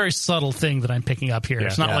 it's a very subtle thing that I'm picking up here. Yeah,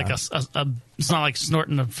 it's not like it's not like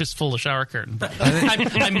snorting a fistful of shower curtain. But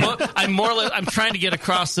I'm trying to get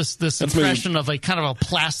across this impression of a kind of a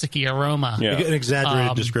plasticky aroma. Yeah. An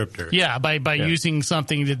exaggerated descriptor. Yeah, by using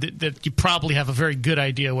something that you probably have a very good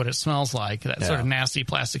idea what it smells like. That sort of nasty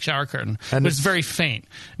plastic shower curtain, but it's very faint.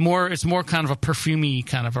 It's more kind of a perfumey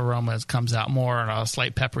kind of aroma that comes out, more a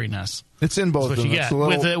slight pepperiness. It's in both of them. You get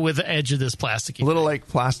with the edge of this plasticky. A little like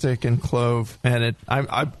plastic and clove, and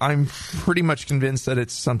I'm pretty much convinced that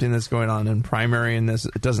it's something that's going on in primary, and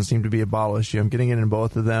it doesn't seem to be a bottle issue. I'm getting it in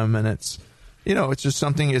both of them, and it's it's just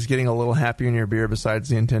something is getting a little happier in your beer besides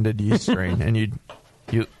the intended yeast strain, and you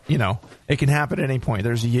it can happen at any point.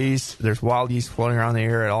 There's wild yeast floating around the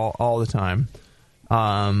air all the time.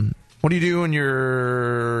 What do you do when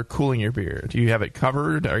you're cooling your beer? Do you have it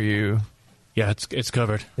covered? Are you? Yeah, it's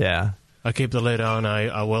covered. Yeah. I keep the lid on.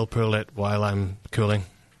 I whirlpool it while I'm cooling.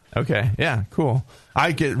 Okay, yeah, cool.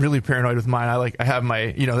 I get really paranoid with mine. I have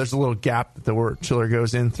my, there's a little gap that the chiller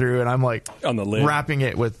goes in through, and I'm like on the lid, wrapping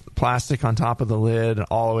it with plastic on top of the lid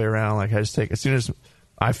all the way around. Like I just take, as soon as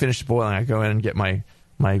I finish boiling, I go in and get my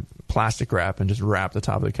plastic wrap and just wrap the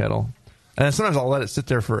top of the kettle. And then sometimes I'll let it sit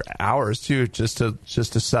there for hours too, just to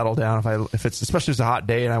settle down. If it's especially if it's a hot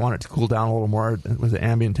day and I want it to cool down a little more with the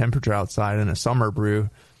ambient temperature outside in a summer brew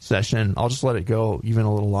session, I'll just let it go even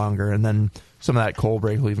a little longer, and then some of that cold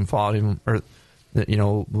break will even fall out, a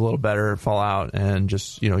little better fall out, and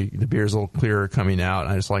just the beer's a little clearer coming out.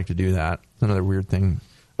 I just like to do that. It's another weird thing,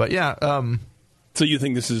 but yeah. So you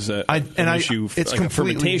think this is an issue? It's like a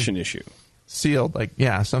fermentation issue. Sealed,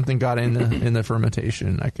 something got in the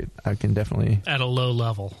fermentation. I can definitely at a low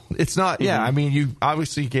level. It's not. Yeah, I mean, you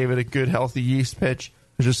obviously gave it a good healthy yeast pitch.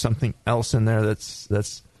 There's just something else in there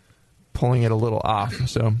that's pulling it a little off.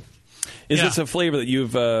 So, is this a flavor that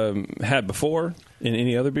you've had before in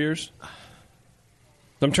any other beers?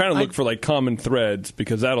 I'm trying to look for like common threads,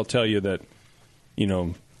 because that'll tell you that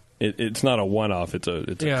it's not a one-off. It's a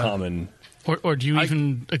common. Or do you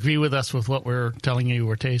even agree with us with what we're telling you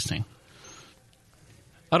we're tasting?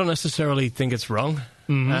 I don't necessarily think it's wrong.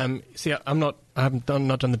 Mm-hmm. See, I'm not done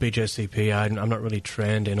the BJCP. I'm not really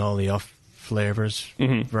trained in all the off flavors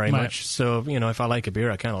very much. So if I like a beer,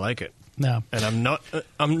 I kind of like it. No,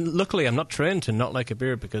 and luckily I'm not trained to not like a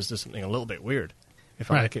beer because there's something a little bit weird.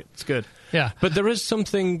 If I like it, it's good. Yeah, but there is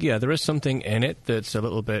something in it that's a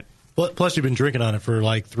little bit. Plus, you've been drinking on it for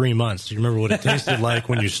like 3 months. Do you remember what it tasted like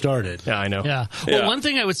when you started? Yeah, I know. Yeah. Well, one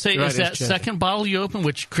thing I would say is that second bottle you opened,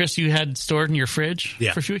 which, Chris, you had stored in your fridge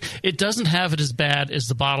for a few weeks, it doesn't have it as bad as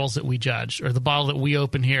the bottles that we judged, or the bottle that we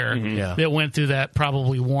opened here that went through that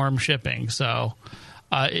probably warm shipping. So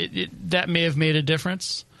that may have made a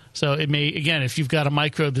difference. So it may, again, if you've got a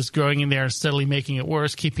microbe that's growing in there and steadily making it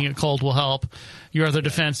worse, keeping it cold will help. Your other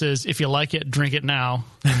defense is, if you like it, drink it now.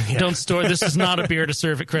 Don't store. This is not a beer to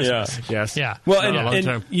serve at Christmas. Yeah. Yes. Yeah. Well,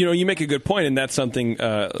 and you make a good point, and that's something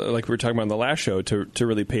like we were talking about in the last show to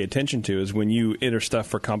really pay attention to, is when you enter stuff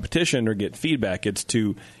for competition or get feedback, it's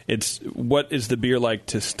what is the beer like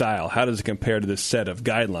to style? How does it compare to this set of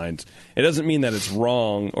guidelines? It doesn't mean that it's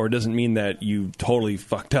wrong, or it doesn't mean that you totally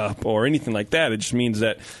fucked up or anything like that. It just means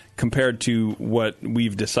that compared to what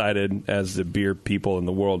we've decided as the beer people in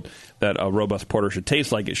the world that a robust porter should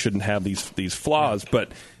taste like, it shouldn't have these flaws.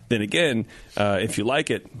 But then again, if you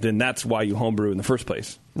like it, then that's why you homebrew in the first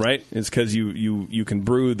place, right? It's because you can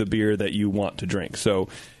brew the beer that you want to drink. So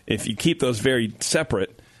if you keep those very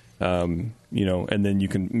separate, and then you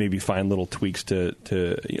can maybe find little tweaks to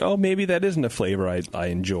maybe that isn't a flavor I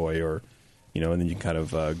enjoy, or and then you can kind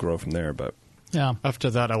of grow from there. But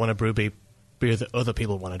after that, I want to brew beer that other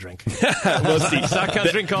people want to drink. Well, see, so I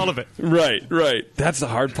can't drink all of it. Right. That's the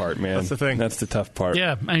hard part, man. That's the thing. That's the tough part.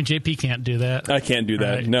 Yeah, I mean, JP can't do that. I can't do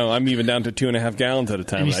that. Right. No, I'm even down to 2.5 gallons at a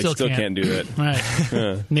time. I still can't do that.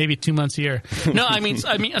 Right. Maybe 2 months a year. No, I mean,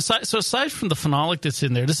 aside from the phenolic that's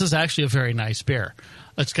in there, this is actually a very nice beer.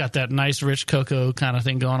 It's got that nice, rich cocoa kind of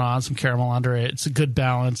thing going on, some caramel under it. It's a good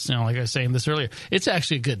balance. Like I was saying this earlier, it's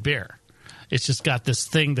actually a good beer. It's just got this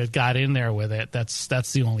thing that got in there with it. That's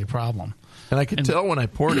the only problem. And I could tell when I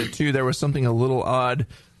poured it, too, there was something a little odd.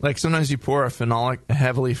 Like, sometimes you pour a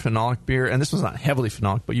heavily phenolic beer, and this was not heavily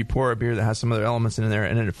phenolic, but you pour a beer that has some other elements in there,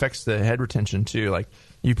 and it affects the head retention, too. Like,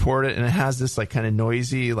 you poured it, and it has this, like, kind of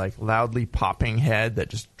noisy, like, loudly popping head that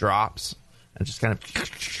just drops. It just kind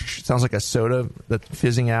of sounds like a soda that's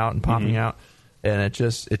fizzing out and popping out. And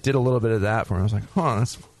it did a little bit of that for me. I was like,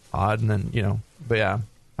 that's odd. And then, but yeah,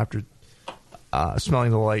 after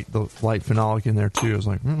smelling the light phenolic in there too, I was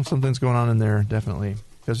like, something's going on in there, definitely,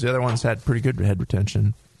 because the other ones had pretty good head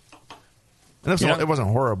retention. And it wasn't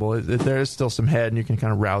horrible. There is still some head, and you can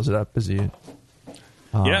kind of rouse it up as you.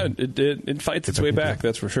 It fights its way back.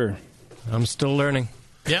 That's for sure. I'm still learning.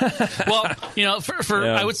 Yeah. Well,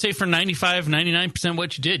 I would say for 95, 99%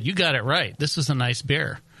 what you did, you got it right. This is a nice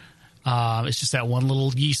beer. It's just that one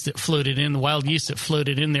little yeast that floated in, the wild yeast that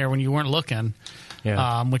floated in there when you weren't looking.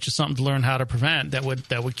 Yeah. Which is something to learn how to prevent. That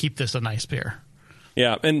would keep this a nice beer.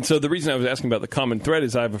 Yeah, and so the reason I was asking about the common thread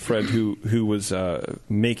is I have a friend who was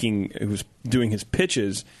doing his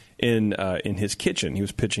pitches in his kitchen. He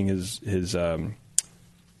was pitching his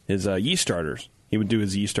yeast starters. He would do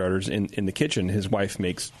his yeast starters in the kitchen. His wife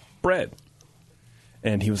makes bread.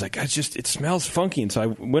 And he was like, it smells funky. And so I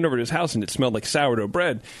went over to his house, and it smelled like sourdough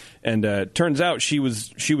bread. And turns out she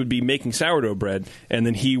would be making sourdough bread, and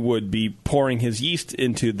then he would be pouring his yeast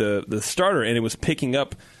into the starter, and it was picking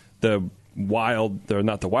up the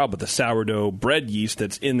sourdough bread yeast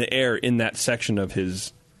that's in the air in that section of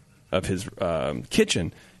his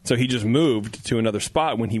kitchen. So he just moved to another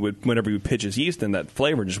spot whenever he would pitch his yeast, and that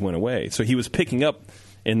flavor just went away. So he was picking up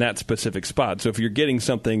in that specific spot. So if you're getting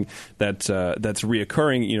something that's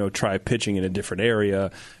reoccurring, try pitching in a different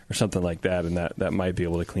area or something like that, and that might be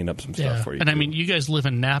able to clean up some stuff for you. And I mean, you guys live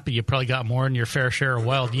in Napa. You probably got more than your fair share of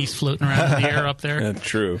wild yeast floating around in the air up there. That's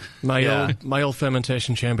true. My old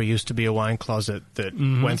fermentation chamber used to be a wine closet that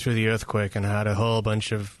went through the earthquake and had a whole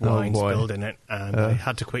bunch of wine spilled in it, and I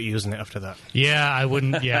had to quit using it after that. Yeah, I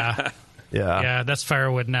wouldn't. Yeah. Yeah, that's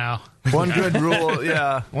firewood now. One good rule,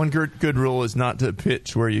 one good rule is not to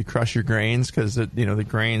pitch where you crush your grains because the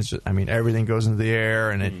grains. I mean, everything goes into the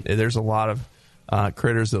air, and there's a lot of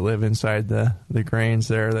critters that live inside the grains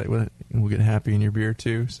there that will get happy in your beer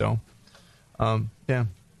too. So, yeah.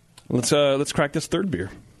 Let's crack this third beer.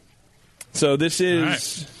 So this is.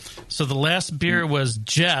 Right. So the last beer was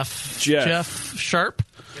Jeff Sharp,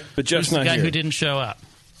 but Jeff's the not guy here. who didn't show up.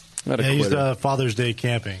 He's Father's Day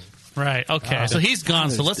camping. Right, okay. So he's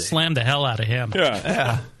gone, so let's slam the hell out of him.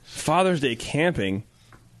 Yeah. Father's Day camping.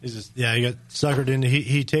 He got suckered into.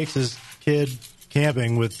 He takes his kid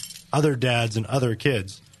camping with other dads and other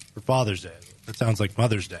kids for Father's Day. That sounds like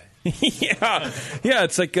Mother's Day. Yeah.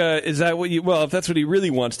 It's like, is that what you... Well, if that's what he really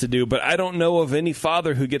wants to do, but I don't know of any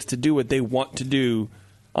father who gets to do what they want to do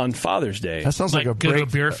on Father's Day. That sounds like a break. Go to a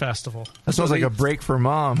beer festival. That sounds like a break for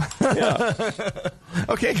mom. Yeah.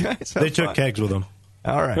 Okay, guys. They took kegs with them.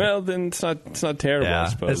 All right. Well, then it's not terrible, I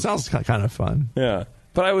suppose. It sounds kind of fun. Yeah.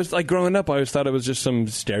 But I was, like, growing up, I always thought it was just some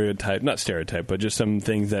not stereotype, but just some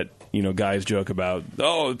things that, guys joke about.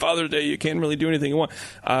 Oh, Father's Day, you can't really do anything you want.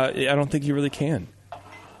 I don't think you really can.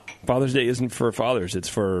 Father's Day isn't for fathers. It's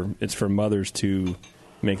for mothers to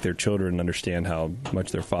make their children understand how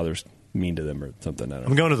much their fathers mean to them or something. I don't know.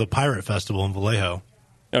 I'm going to the Pirate Festival in Vallejo.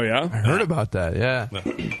 Oh, yeah? I heard about that, yeah.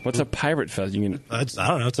 What's a pirate fest? I don't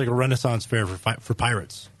know. It's like a Renaissance fair for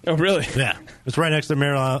pirates. Oh, really? Yeah. It's right next to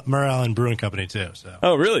Mare Island Brewing Company, too. So.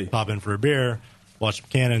 Oh, really? Pop in for a beer, watch some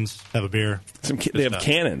cannons, have a beer. They have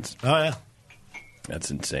cannons? Oh, yeah.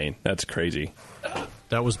 That's insane. That's crazy.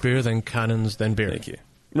 That was beer, then cannons, then beer. Thank you.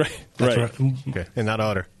 Right. Okay, in that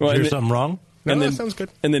order. Well, Is there something wrong? No, that sounds good.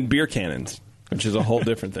 And then beer cannons, which is a whole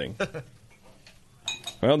different thing.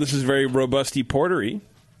 Well, this is very robusty portery,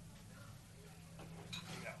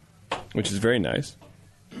 which is very nice.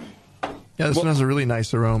 Yeah, this one has a really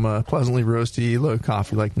nice aroma, pleasantly roasty, low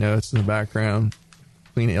coffee-like notes in the background,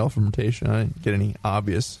 clean ale fermentation. I didn't get any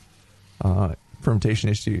obvious fermentation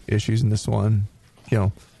issues in this one.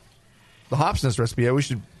 The hops in this recipe. Yeah, we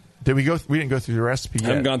didn't go through the recipe yet. I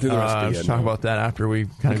haven't gone through the recipe yet. Talk about that after we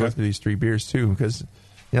kind of go through these three beers too, because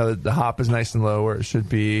the hop is nice and low where it should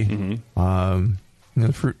be. Mm-hmm.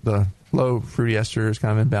 The low fruity ester is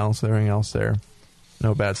kind of in balance with everything else there.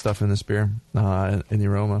 No bad stuff in this beer in the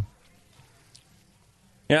aroma.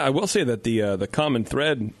 Yeah, I will say that the common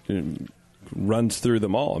thread runs through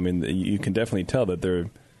them all. I mean, you can definitely tell that they're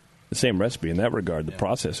the same recipe in that regard. The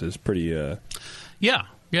process is pretty.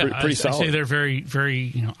 Pretty solid. I say they're very,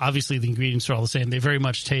 very. Obviously the ingredients are all the same. They very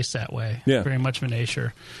much taste that way. Yeah, very much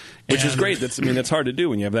Menacer, which is great. That's hard to do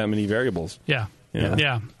when you have that many variables. Yeah.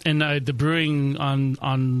 And the brewing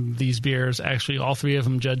on these beers, actually, all three of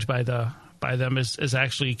them judged by them is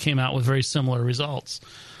actually came out with very similar results.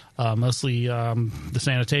 Mostly the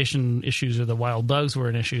sanitation issues or the wild bugs were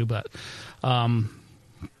an issue, but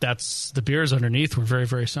the beers underneath were very,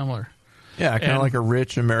 very similar. Yeah, kind of like a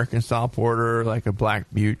rich American style porter, like a Black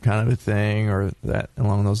Butte kind of a thing, or that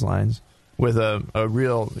along those lines, with a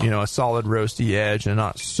real, a solid roasty edge, and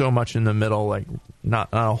not so much in the middle, like not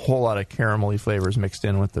a whole lot of caramelly flavors mixed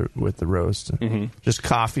in with the roast. Mm-hmm. Just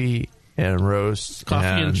coffee and roast,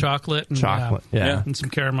 and chocolate, and and some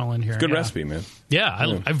caramel in here. It's a good recipe, man. Yeah,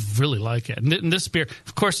 I really like it. And this beer,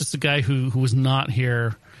 of course, it's the guy who was not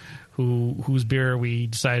here. Whose beer we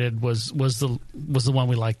decided was the one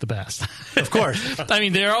we liked the best. Of course. I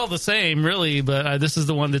mean, they're all the same, really, but this is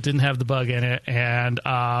the one that didn't have the bug in it, and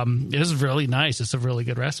it was really nice. It's a really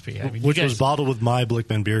good recipe. I mean, which was bottled with my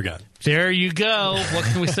Blickman beer gun. There you go. What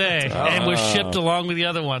can we say? And was shipped along with the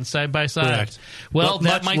other one, side by side. Correct. Well,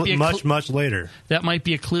 that might be much later. That might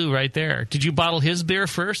be a clue right there. Did you bottle his beer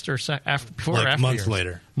first or before or after? Months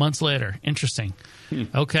later. Months later. Interesting.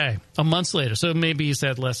 Okay, a month later. So maybe he's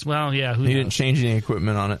had less. Well, yeah. You didn't change any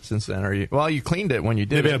equipment on it since then, or you? Well, you cleaned it when you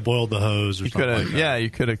did. Maybe I boiled the hose, or something like that. Yeah, you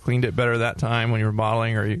could have cleaned it better that time when you were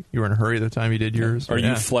bottling, or you were in a hurry the time you did yours, or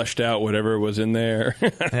you flushed out whatever was in there.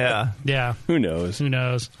 Yeah. Who knows?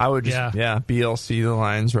 I would just BLC the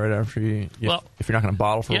lines right after you. Well, if you're not going to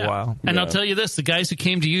bottle for a while. And I'll tell you this: the guys who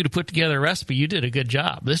came to you to put together a recipe, you did a good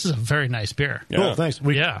job. This is a very nice beer. Cool, thanks.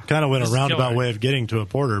 We kind of went a roundabout way of getting to a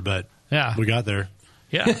porter, but we got there.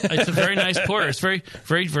 Yeah, it's a very nice porter. It's very,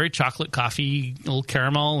 very, very chocolate coffee, a little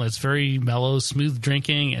caramel. It's very mellow, smooth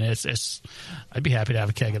drinking, and it's. I'd be happy to have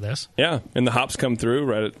a keg of this. Yeah, and the hops come through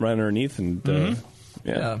right underneath, and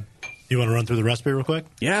yeah. You want to run through the recipe real quick?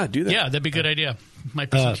 Yeah, do that. Yeah, that'd be a good idea.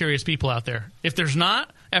 Might be some curious people out there. If there's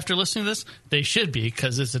not, after listening to this, they should be,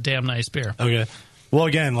 because it's a damn nice beer. Okay. Well,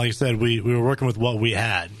 again, like I said, we were working with what we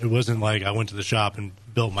had. It wasn't like I went to the shop and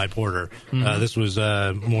built my porter. This was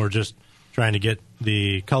more just trying to get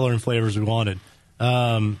the color and flavors we wanted.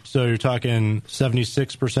 So you're talking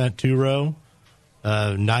 76% two-row,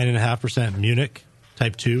 9.5% Munich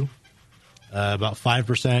Type 2, about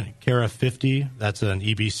 5% Cara 50. That's an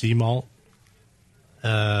EBC malt.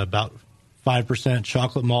 About 5%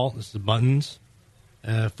 chocolate malt. This is Buttons.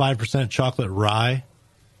 5% chocolate rye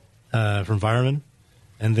from Environment.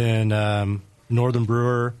 And then Northern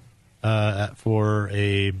Brewer for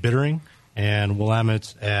a bittering. And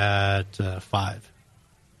Willamette's at 5.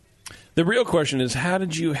 The real question is, how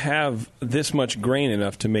did you have this much grain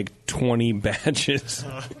enough to make 20 batches?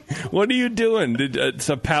 What are you doing? Did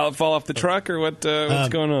a pallet fall off the truck, or what's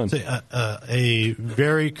going on? A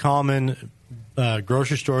very common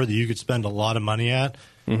grocery store that you could spend a lot of money at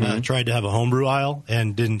tried to have a homebrew aisle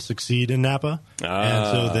and didn't succeed in Napa. And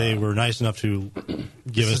so they were nice enough to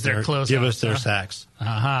give us their sacks.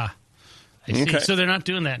 Aha. I see. Okay. So they're not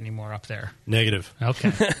doing that anymore up there. Negative.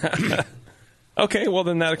 Okay. Okay, well,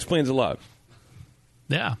 then that explains a lot.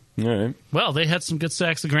 Yeah. All right. Well, they had some good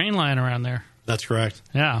sacks of grain lying around there. That's correct.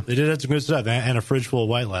 Yeah. They did have some good stuff, and a fridge full of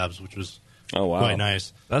White Labs, which was quite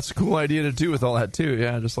nice. That's a cool idea to do with all that, too.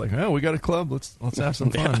 Yeah, just like, we got a club. Let's have some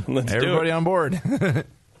fun. Yeah, Everybody on board.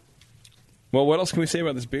 Well, what else can we say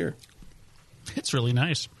about this beer? It's really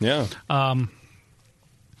nice. Yeah.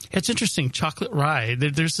 It's interesting. Chocolate rye.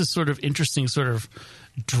 There's this sort of interesting sort of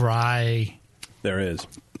dry... There is.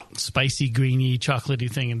 Spicy, greeny,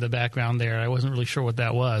 chocolatey thing in the background there. I wasn't really sure what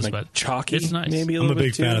that was, like but chalky, it's nice. Maybe I'm a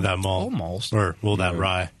big fan of that malt. Almost. That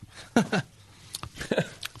rye.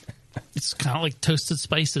 It's kind of like toasted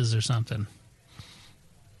spices or something.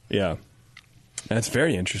 Yeah. That's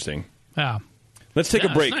very interesting. Yeah. Let's take a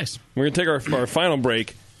break. Nice. We're going to take our final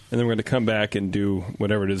break, and then we're going to come back and do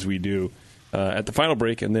whatever it is we do at the final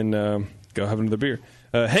break, and then go have another beer.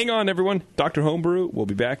 Hang on, everyone. Dr. Homebrew will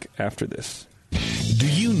be back after this. Do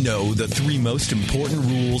you know the 3 most important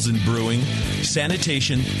rules in brewing?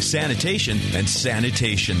 Sanitation, sanitation, and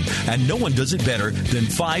sanitation. And no one does it better than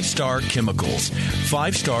 5-Star Chemicals.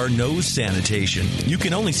 5-Star knows sanitation. You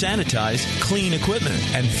can only sanitize clean equipment.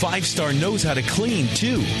 And 5-Star knows how to clean,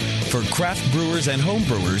 too. For craft brewers and home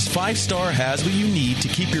brewers, 5-Star has what you need to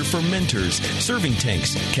keep your fermenters, serving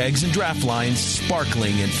tanks, kegs, and draft lines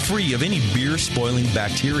sparkling and free of any beer-spoiling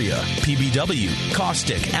bacteria. PBW,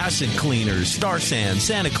 caustic, acid cleaners, Star Sand,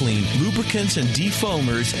 SaniClean, lubricants and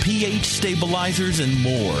defoamers, pH stabilizers, and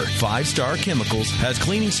more. 5-Star Chemicals has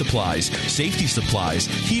cleaning supplies, safety supplies,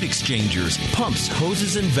 heat exchangers, pumps,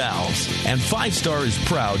 hoses, and valves. And 5-Star is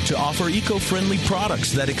proud to offer eco-friendly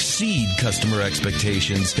products that exceed customer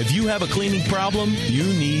expectations. If you have a cleaning problem, you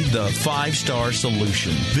need the 5-Star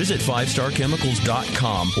solution. Visit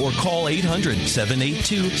 5starchemicals.com or call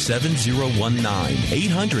 800-782-7019.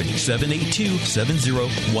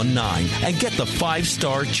 800-782-7019 and get the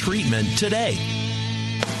 5-Star treatment today.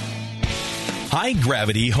 High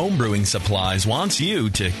Gravity Homebrewing Supplies wants you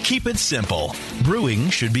to keep it simple. Brewing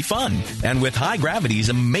should be fun. And with High Gravity's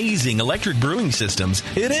amazing electric brewing systems,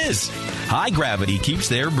 it is. High Gravity keeps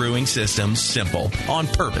their brewing systems simple, on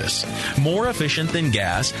purpose. More efficient than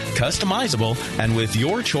gas, customizable, and with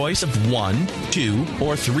your choice of 1, 2,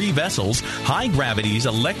 or 3 vessels, High Gravity's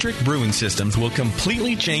electric brewing systems will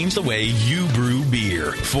completely change the way you brew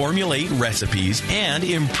beer, formulate recipes, and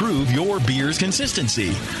improve your beer's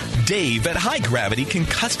consistency. Dave at High Gravity can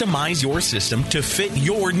customize your system to fit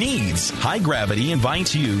your needs. High Gravity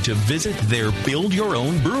invites you to visit their Build Your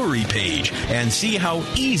Own Brewery page and see how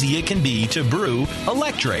easy it can be to brew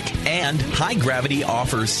electric. And High Gravity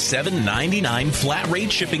offers $7.99 flat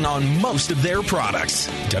rate shipping on most of their products.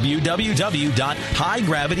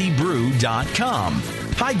 www.highgravitybrew.com.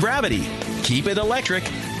 High Gravity. Keep it electric.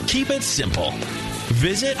 Keep it simple.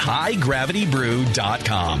 Visit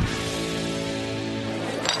highgravitybrew.com.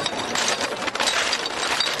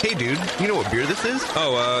 Hey, dude, you know what beer this is?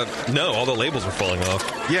 Oh, no, all the labels are falling off.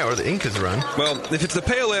 Yeah, or the ink is run. Well, if it's the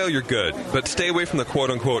pale ale, you're good, but stay away from the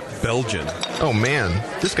quote-unquote Belgian. Oh, man,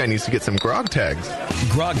 this guy needs to get some grog tags.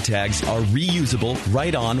 Grog tags are reusable,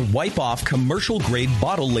 write-on, wipe-off, commercial-grade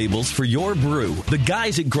bottle labels for your brew. The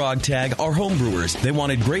guys at Grog Tag are homebrewers. They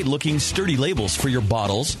wanted great-looking, sturdy labels for your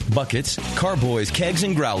bottles, buckets, carboys, kegs,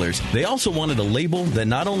 and growlers. They also wanted a label that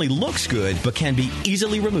not only looks good, but can be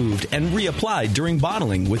easily removed and reapplied during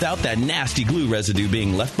bottling without that nasty glue residue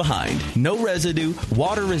being left behind. No residue,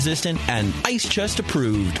 water-resistant, and ice chest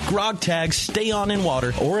approved. Grog tags stay on in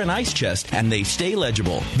water or an ice chest, and they stay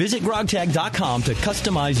legible. Visit grogtag.com to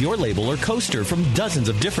customize your label or coaster from dozens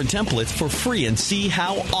of different templates for free and see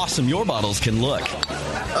how awesome your bottles can look.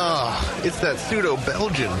 It's that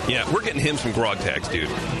pseudo-Belgian. Yeah, we're getting him some grog tags, dude.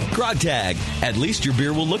 Grog Tag. At least your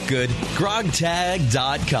beer will look good.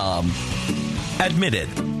 grogtag.com. Admit it.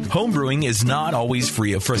 Homebrewing is not always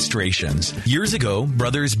free of frustrations. Years ago,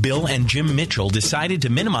 brothers Bill and Jim Mitchell decided to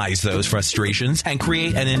minimize those frustrations and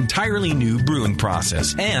create an entirely new brewing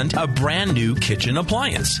process and a brand new kitchen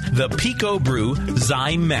appliance, the Pico Brew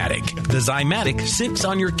Zymatic. The Zymatic sits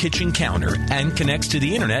on your kitchen counter and connects to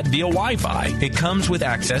the internet via Wi-Fi. It comes with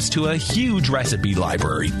access to a huge recipe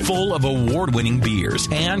library full of award-winning beers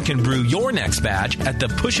and can brew your next batch at the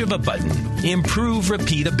push of a button. Improve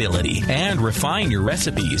repeatability and refine your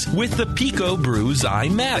recipes with the Pico Brew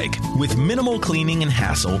Zymatic. With minimal cleaning and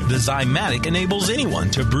hassle, the Zymatic enables anyone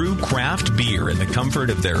to brew craft beer in the comfort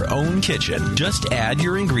of their own kitchen. Just add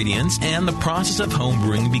your ingredients and the process of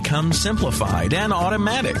homebrewing becomes simplified and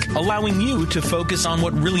automatic, allowing you to focus on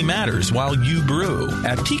what really matters while you brew.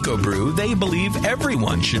 At Pico Brew, they believe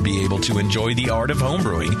everyone should be able to enjoy the art of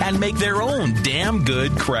homebrewing and make their own damn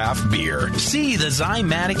good craft beer. See the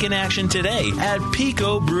Zymatic in action today at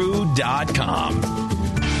picobrew.com.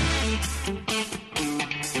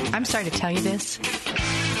 I'm sorry to tell you this,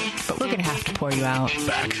 but we're going to have to pour you out.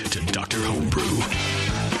 Back to Dr. Homebrew.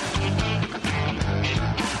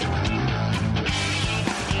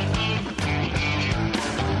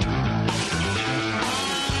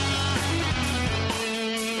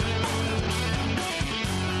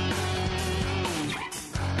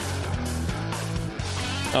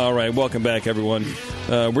 All right, welcome back, everyone.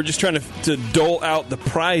 We're just trying to dole out the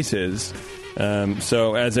prizes.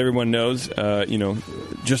 So as everyone knows,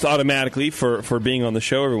 just automatically for being on the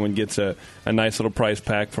show, everyone gets a nice little prize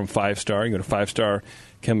pack from 5 Star. You go to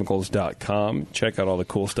 5starchemicals.com. Check out all the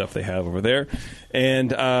cool stuff they have over there.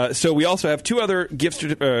 And so we also have 2 other gift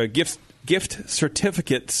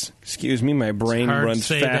certificates. Excuse me, my brain runs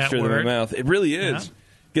faster than my mouth. It really is. Yeah.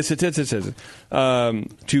 Gift certificates to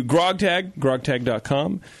GrogTag,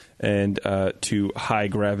 grogtag.com, and to High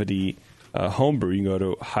Gravity Homebrew. You can go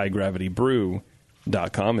to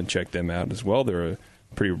highgravitybrew.com and check them out as well. They're a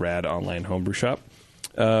pretty rad online homebrew shop.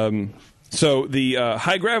 So the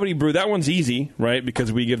High Gravity Brew, that one's easy, right?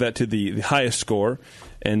 Because we give that to the highest score,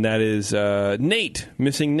 and that is Nate,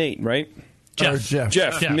 missing Nate, right? Jeff. Yeah.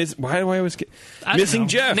 Why do I always get missing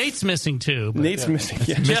Jeff? Nate's missing too. Nate's missing.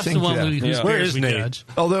 Yeah. Jeff's the one who's Where is Nate? Judge.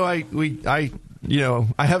 Although I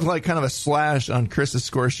have like kind of a slash on Chris's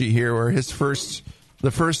score sheet here, where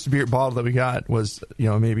the first beer bottle that we got was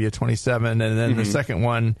maybe a 27, and then the second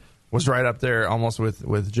one was right up there almost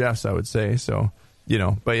with Jeff's, I would say. So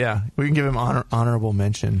but yeah, we can give him honorable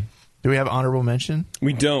mention. Do we have honorable mention?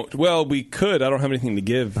 We don't. Well, we could. I don't have anything to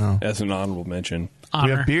give as an honorable mention. We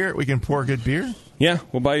have beer. We can pour good beer. Yeah,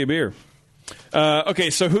 we'll buy you beer. Okay,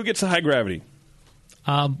 so who gets the High Gravity?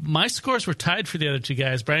 My scores were tied for the other 2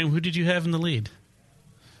 guys. Brian, who did you have in the lead?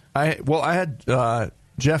 I had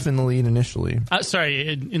Jeff in the lead initially.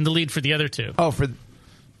 In the lead for the other 2. Oh,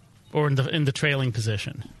 or in the trailing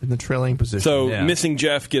position. In the trailing position. So missing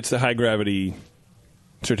Jeff gets the High Gravity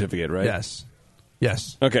certificate, right?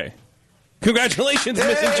 Yes. Okay. Congratulations,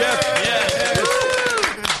 missing Jeff. Yes.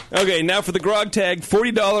 Okay, now for the Grog Tag,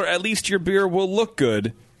 $40, at least your beer will look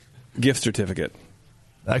good gift certificate.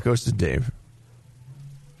 That goes to Dave.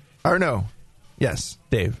 Or no. Yes,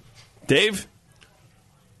 Dave. Dave?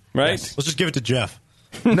 Right? Yes. Let's just give it to Jeff.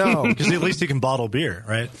 No. Because at least he can bottle beer,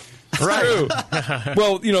 right? True.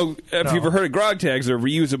 Well, if you've ever heard of Grog Tags, they're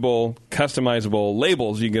reusable, customizable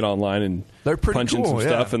labels you can get online and they're pretty punch in cool, some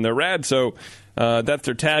stuff, and they're rad. So that's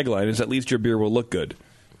their tagline, is at least your beer will look good.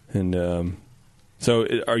 And so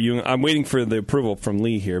I'm waiting for the approval from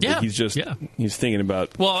Lee here, but he's thinking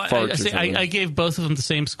about farts. I gave both of them the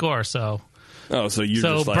same score, so... Oh, so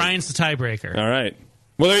just like... Brian's the tiebreaker. All right.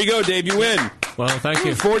 Well, there you go, Dave. You win. Well, thank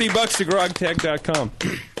you. $40 to grogtag.com.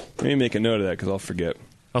 Let me make a note of that because I'll forget.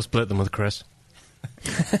 I'll split them with Chris.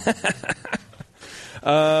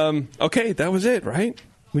 Okay, that was it, right?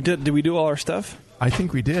 We did. Did we do all our stuff? I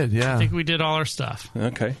think we did. Yeah. I think we did all our stuff.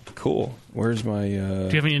 Okay. Cool. Where's my? Do you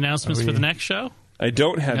have any announcements for the next show? I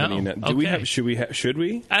don't have No? any. Do we have? Should we? Should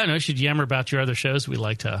we? I don't know. Should yammer about your other shows we'd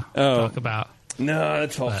like to talk about? No,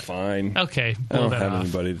 that's all fine. Okay. I don't have off.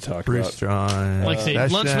 anybody to talk Bruce about. Strong. Like I say,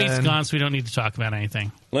 lunch meat's gone, so we don't need to talk about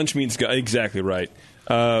anything. Lunch meat's gone. Exactly right.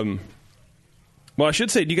 Well, I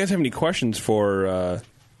should say, do you guys have any questions for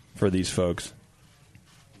these folks?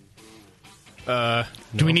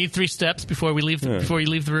 Do we need 3 steps before we leave? Before you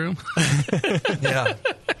leave the room? Yeah.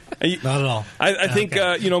 Not at all. I think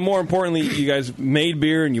more importantly, you guys made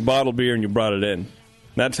beer and you bottled beer and you brought it in.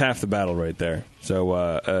 That's half the battle right there.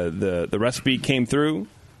 So the recipe came through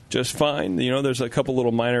just fine. There's a couple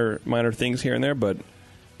little minor things here and there, but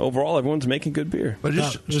overall, everyone's making good beer. But it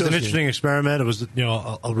was an interesting experiment. It was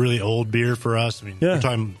a really old beer for us. I mean, we're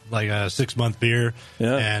talking like a 6-month beer,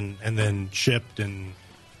 and then shipped, and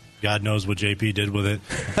God knows what JP did with it.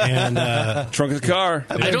 And trunk of the car.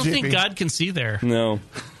 I don't think God can see there. No,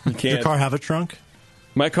 you can't. Your car have a trunk?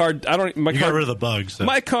 My car, I don't. My you car, got rid of the bugs. So.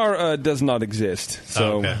 My car does not exist.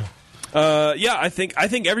 So, I think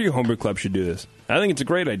every homebrew club should do this. I think it's a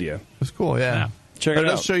great idea. It's cool. Yeah. Check but it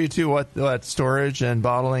out. It'll show you too what storage and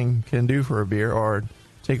bottling can do for a beer, or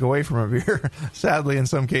take away from a beer. Sadly, in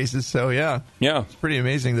some cases. So it's pretty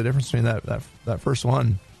amazing the difference between that first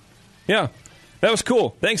one. Yeah. That was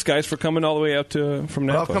cool. Thanks, guys, for coming all the way out from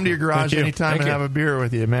Napa. I'll come to your garage anytime and have a beer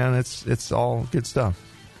with you, man. It's all good stuff.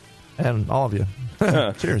 And all of you.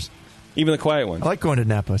 Cheers. Even the quiet ones. I like going to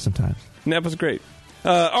Napa sometimes. Napa's great.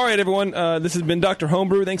 All right, everyone. This has been Dr.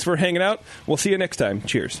 Homebrew. Thanks for hanging out. We'll see you next time.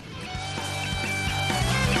 Cheers.